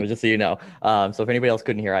question, just so you know. So if anybody else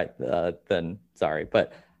couldn't hear, then sorry.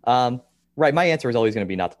 But right, my answer is always going to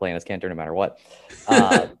be not to play Enes Kanter no matter what.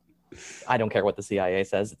 I don't care what the CIA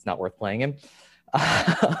says; it's not worth playing him.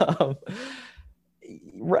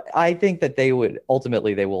 I think that they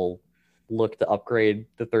will look to upgrade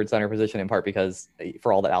the third center position, in part because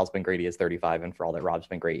for all that Al's been great, he is 35, and for all that Rob's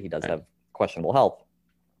been great, he does have questionable health.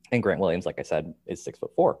 And Grant Williams, like I said, is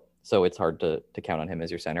 6'4", so it's hard to count on him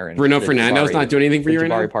as your center. And Bruno Fernando's not doing anything for you right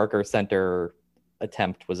now. Jabari Parker center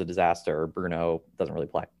attempt was a disaster. Bruno doesn't really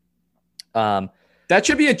play. That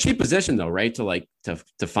should be a cheap position though, right?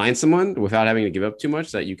 To find someone without having to give up too much,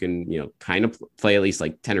 so that you can kind of play at least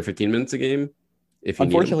like 10 or 15 minutes a game.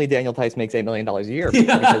 Unfortunately, Daniel Theis makes $8 million a year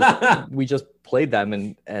because we just played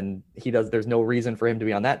them, and he does. There's no reason for him to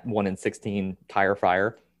be on that 1-in-16 tire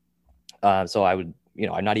fire. So I would,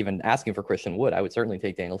 I'm not even asking for Christian Wood. I would certainly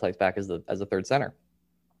take Daniel Theis back as a third center.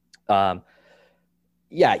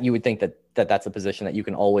 Yeah, you would think that's a position that you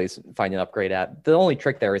can always find an upgrade at. The only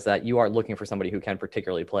trick there is that you are looking for somebody who can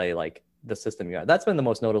particularly play like the system you have. That's been the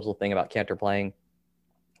most noticeable thing about Kanter playing,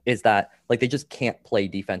 is that like they just can't play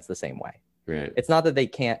defense the same way. Right. It's not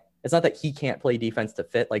that he can't play defense to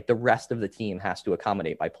fit. Like the rest of the team has to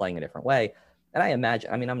accommodate by playing a different way. And I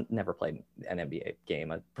imagine, I'm never played an NBA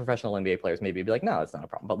game. Professional NBA players maybe be like, no, it's not a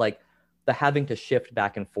problem. But like the having to shift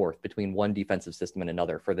back and forth between one defensive system and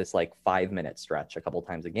another for this like 5-minute stretch a couple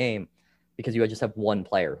times a game, because you just have one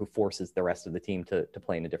player who forces the rest of the team to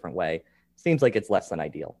play in a different way, seems like it's less than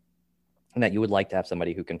ideal. And that you would like to have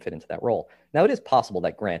somebody who can fit into that role. Now it is possible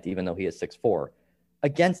that Grant, even though he is 6'4",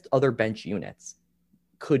 against other bench units,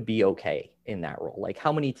 could be okay in that role. Like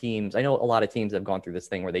how many teams, I know a lot of teams have gone through this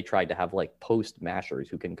thing where they tried to have like post mashers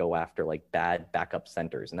who can go after like bad backup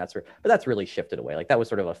centers, and but that's really shifted away. Like that was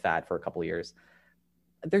sort of a fad for a couple of years.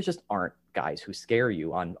 There just aren't guys who scare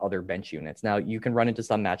you on other bench units. Now you can run into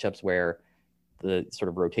some matchups where the sort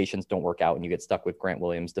of rotations don't work out and you get stuck with Grant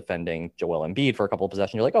Williams defending Joel Embiid for a couple of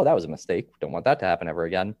possessions. You're like, oh, that was a mistake. Don't want that to happen ever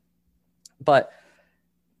again. But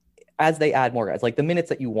as they add more guys, like the minutes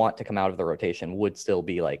that you want to come out of the rotation would still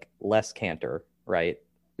be like less Kanter, right?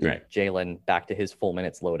 Right. Jalen back to his full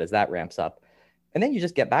minutes load as that ramps up. And then you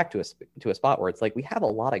just get back to a spot where it's like, we have a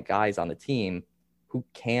lot of guys on the team who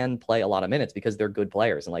can play a lot of minutes because they're good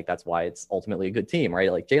players. And like, that's why it's ultimately a good team,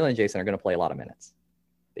 right? Like Jalen and Jason are going to play a lot of minutes.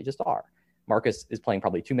 They just are. Marcus is playing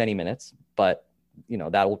probably too many minutes, but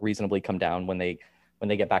that will reasonably come down when they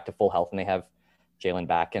get back to full health and they have Jalen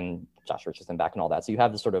back and Josh Richardson back and all that. So you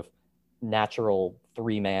have this sort of natural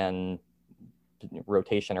 3-man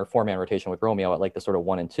rotation or 4-man rotation with Romeo at like the sort of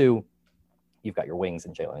 1 and 2. You've got your wings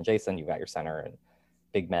in Jalen and Jason. You've got your center and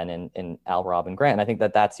big men in Al, Rob, and Grant. And I think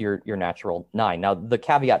that's your natural 9. Now, the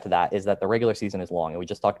caveat to that is that the regular season is long, and we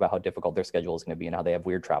just talked about how difficult their schedule is going to be and how they have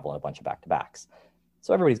weird travel and a bunch of back-to-backs.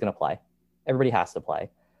 So everybody's going to play. Everybody has to play.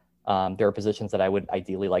 There are positions that I would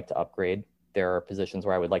ideally like to upgrade. there are positions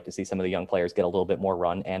where I would like to see some of the young players get a little bit more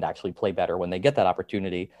run and actually play better when they get that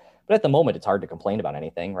opportunity. But at the moment, it's hard to complain about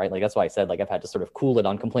anything, right? Like, that's why I said, like, I've had to sort of cool it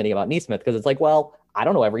on complaining about Neesmith, because it's like, well, I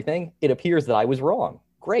don't know everything. It appears that I was wrong.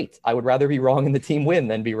 Great. I would rather be wrong and the team win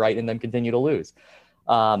than be right and then continue to lose.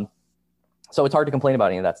 So it's hard to complain about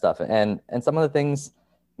any of that stuff. And some of the things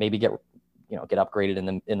maybe get upgraded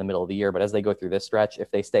in the middle of the year. But as they go through this stretch,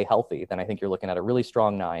 if they stay healthy, then I think you're looking at a really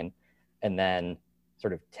strong 9, and then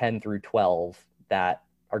sort of 10 through 12 that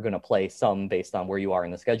are going to play some based on where you are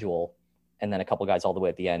in the schedule. And then a couple guys all the way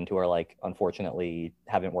at the end who are, like, unfortunately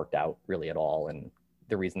haven't worked out really at all. And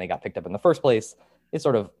the reason they got picked up in the first place is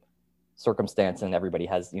sort of circumstance, and everybody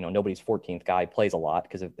has, nobody's 14th guy plays a lot,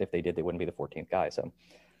 because if they did, they wouldn't be the 14th guy. So,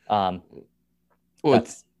 well,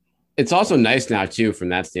 it's also nice now too, from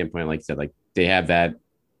that standpoint, like you said, like they have that,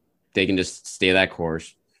 they can just stay that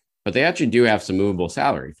course, but they actually do have some movable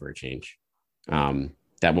salary for a change.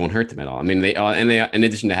 That won't hurt them at all. I mean, they in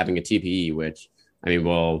addition to having a TPE, which, I mean,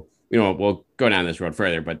 we'll go down this road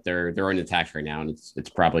further, but they're in the tax right now, and it's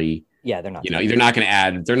probably, they're not, they're not going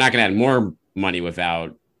to add more money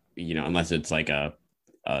without, unless it's like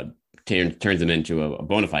turns them into a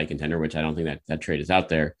bona fide contender, which I don't think that trade is out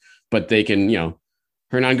there, but they can,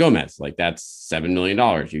 Hernan Gomez, like, that's $7 million.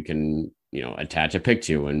 You can, attach a pick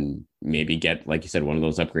to and maybe get, like you said, one of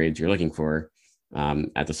those upgrades you're looking for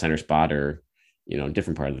at the center spot, or,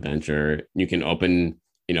 different part of the bench, or you can open,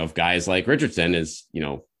 if guys like Richardson is,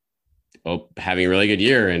 having a really good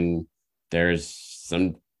year, and there's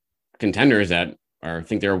some contenders that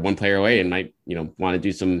think they're one player away and might, want to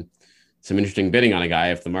do some interesting bidding on a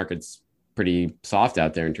guy. If the market's pretty soft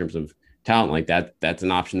out there in terms of talent like that, that's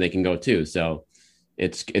an option they can go to. So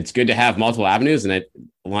it's good to have multiple avenues, and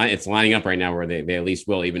it's lining up right now where they at least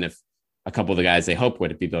will, even if a couple of the guys they hope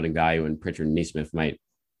would be building value, and Pritchard and Neesmith might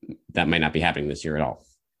not be happening this year at all.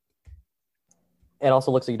 It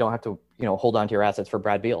also looks like you don't have to, hold on to your assets for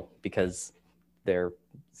Brad Beal, because they're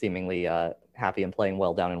seemingly happy and playing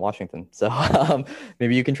well down in Washington. So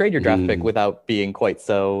maybe you can trade your draft pick without being quite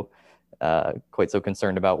so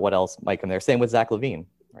concerned about what else might come there. Same with Zach LaVine,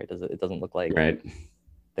 right? It doesn't look like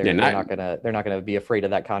they're not gonna be afraid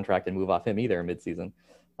of that contract and move off him either midseason.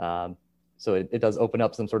 So it does open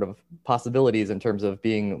up some sort of possibilities in terms of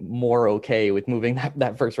being more okay with moving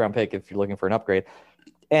that first round pick if you're looking for an upgrade.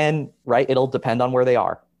 And it'll depend on where they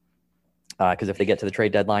are. Because if they get to the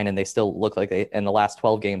trade deadline and they still look like and the last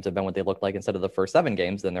 12 games have been what they looked like instead of the first 7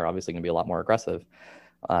 games, then they're obviously going to be a lot more aggressive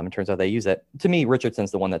in terms of how they use it. To me, Richardson's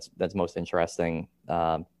the one that's most interesting.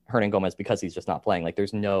 Hernan Gomez, because he's just not playing, like,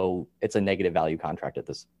 it's a negative value contract at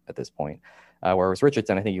this point. Whereas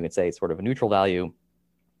Richardson, I think you could say, it's sort of a neutral value.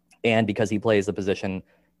 And because he plays a position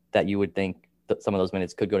that you would think that some of those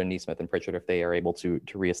minutes could go to Neesmith and Pritchard if they are able to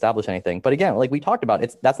reestablish anything. But again, like we talked about,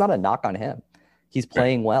 that's not a knock on him. He's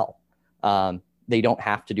playing well. They don't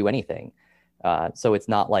have to do anything. So it's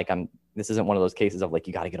not like this isn't one of those cases of, like,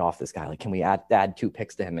 you got to get off this guy. Like, can we add 2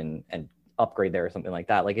 picks to him and upgrade there or something like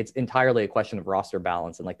that? Like, it's entirely a question of roster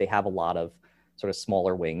balance. And, like, they have a lot of sort of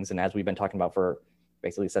smaller wings. And as we've been talking about for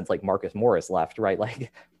basically since, like, Marcus Morris left, right?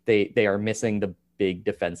 Like, they are missing the big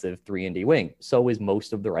defensive 3-and-D wing. So is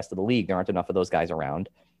most of the rest of the league. There aren't enough of those guys around.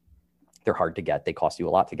 They're hard to get. They cost you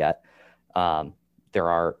a lot to get. There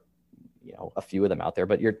are, a few of them out there,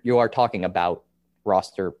 but you are talking about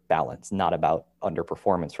roster balance, not about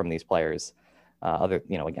underperformance from these players. Other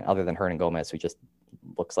than Hernan Gomez, who just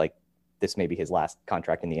looks like this may be his last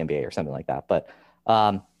contract in the NBA or something like that. But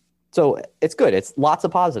so it's good. It's lots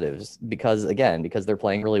of positives because they're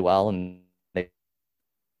playing really well, and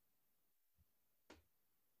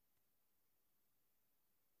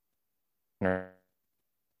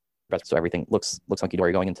so everything looks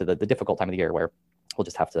hunky-dory going into the difficult time of the year, where we'll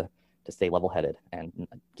just have to stay level-headed and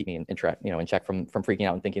keep me in check from freaking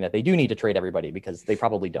out and thinking that they do need to trade everybody, because they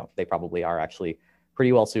probably don't. They probably are actually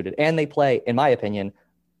pretty well suited, and they play, in my opinion,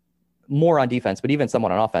 more on defense, but even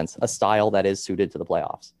somewhat on offense, a style that is suited to the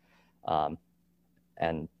playoffs.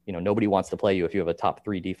 And nobody wants to play you if you have a top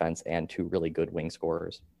 3 defense and 2 really good wing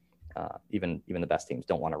scorers. Even the best teams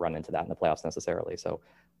don't want to run into that in the playoffs necessarily. So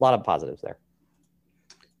a lot of positives there.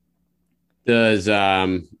 Does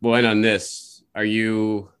we'll end on this. Are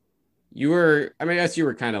you were, I guess you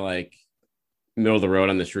were kind of like middle of the road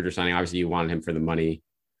on the Schroeder signing. Obviously you wanted him for the money.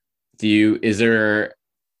 Is there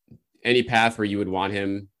any path where you would want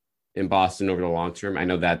him in Boston over the long term? I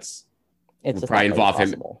know it's probably involve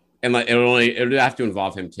him, and it would have to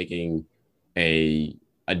involve him taking a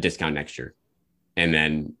discount next year, and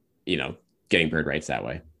then getting bird rights that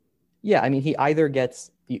way. Yeah, he either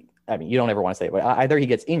gets. You don't ever want to say it, but either he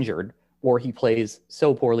gets injured or he plays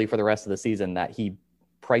so poorly for the rest of the season that he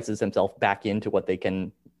prices himself back into what they can,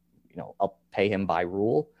 I'll pay him by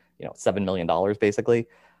rule, $7 million basically.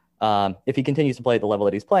 If he continues to play at the level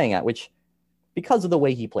that he's playing at, which because of the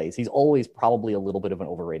way he plays, he's always probably a little bit of an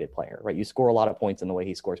overrated player, right? You score a lot of points in the way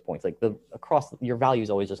he scores points. Like your value is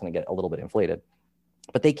always just going to get a little bit inflated,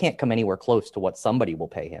 but they can't come anywhere close to what somebody will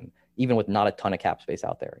pay him, even with not a ton of cap space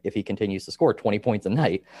out there, if he continues to score 20 points a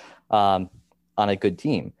night on a good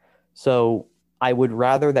team. So I would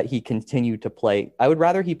rather that he continue to play. I would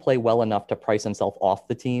rather he play well enough to price himself off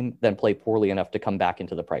the team than play poorly enough to come back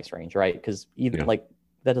into the price range, right? Because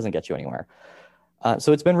that doesn't get you anywhere.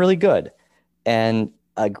 So it's been really good. And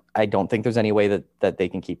I don't think there's any way that they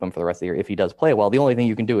can keep him for the rest of the year if he does play well. The only thing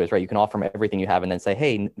you can do is, right, you can offer him everything you have and then say,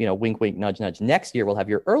 hey, wink, wink, nudge, nudge. Next year we'll have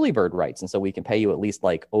your early bird rights. And so we can pay you at least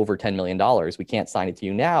like over $10 million. We can't sign it to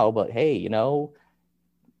you now, but hey,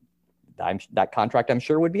 that contract I'm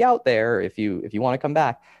sure would be out there if you want to come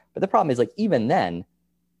back. But the problem is, like, even then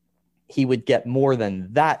he would get more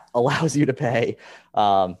than that allows you to pay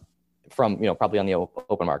from, probably on the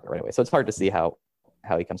open market right away. So it's hard to see how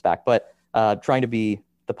he comes back, but trying to be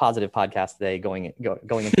the positive podcast today going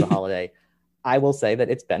into the holiday, I will say that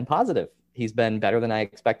it's been positive. He's been better than I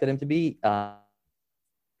expected him to be.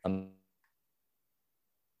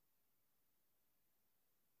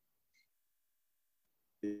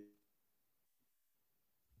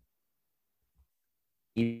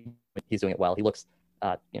 He's doing it well. He looks,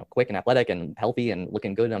 quick and athletic and healthy and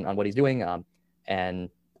looking good on what he's doing. And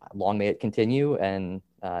long may it continue. And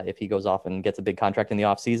if he goes off and gets a big contract in the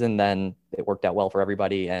offseason, then it worked out well for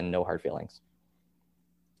everybody and no hard feelings.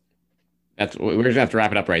 We're gonna have to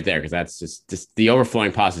wrap it up right there, because that's just the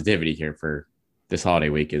overflowing positivity here for this holiday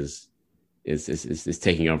week is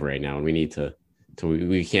taking over right now, and we need to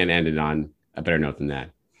we can't end it on a better note than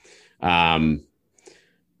that. Ryan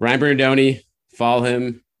Bernardoni, follow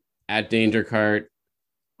him at Danger Cart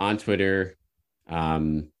on Twitter.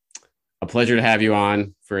 A pleasure to have you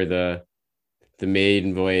on for the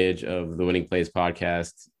maiden voyage of the Winning Plays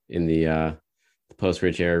podcast in the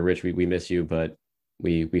post-Rich era. Rich, we miss you, but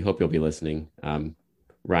we hope you'll be listening.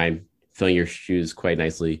 Ryan, filling your shoes quite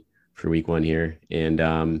nicely for week one here. And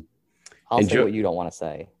I'll say what you don't want to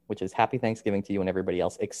say, which is Happy Thanksgiving to you and everybody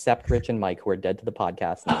else, except Rich and Mike, who are dead to the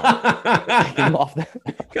podcast now.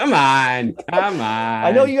 Come on.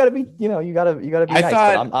 I know you got to be, you got to be nice.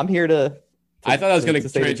 But I'm here to. I thought I was going to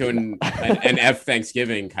turn into an F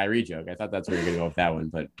Thanksgiving Kyrie joke. I thought that's where you're going to go with that one,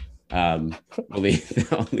 but I'll leave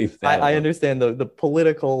that. I understand the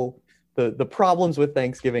political, the problems with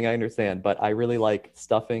Thanksgiving. I understand, but I really like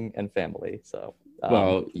stuffing and family. So,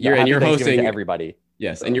 you're hosting to everybody.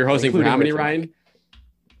 Yes, so, and you're hosting for how many, Ryan?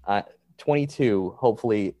 22.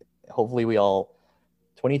 Hopefully we all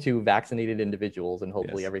 22 vaccinated individuals, and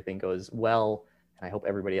hopefully everything goes well. I hope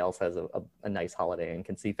everybody else has a nice holiday and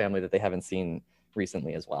can see family that they haven't seen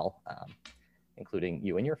recently as well, including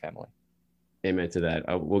you and your family. Amen to that.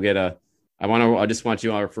 We'll get I just want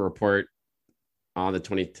you all for a report on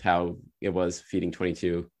how it was feeding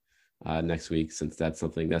 22 next week, since that's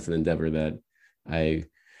an endeavor that my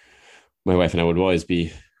wife and I would always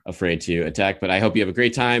be afraid to attack. But I hope you have a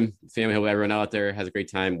great time, family. I hope everyone out there has a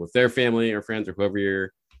great time with their family or friends or whoever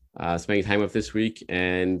you're spending time with this week.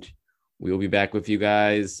 And we will be back with you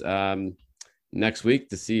guys next week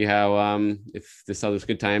to see how if this other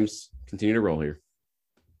good times continue to roll here.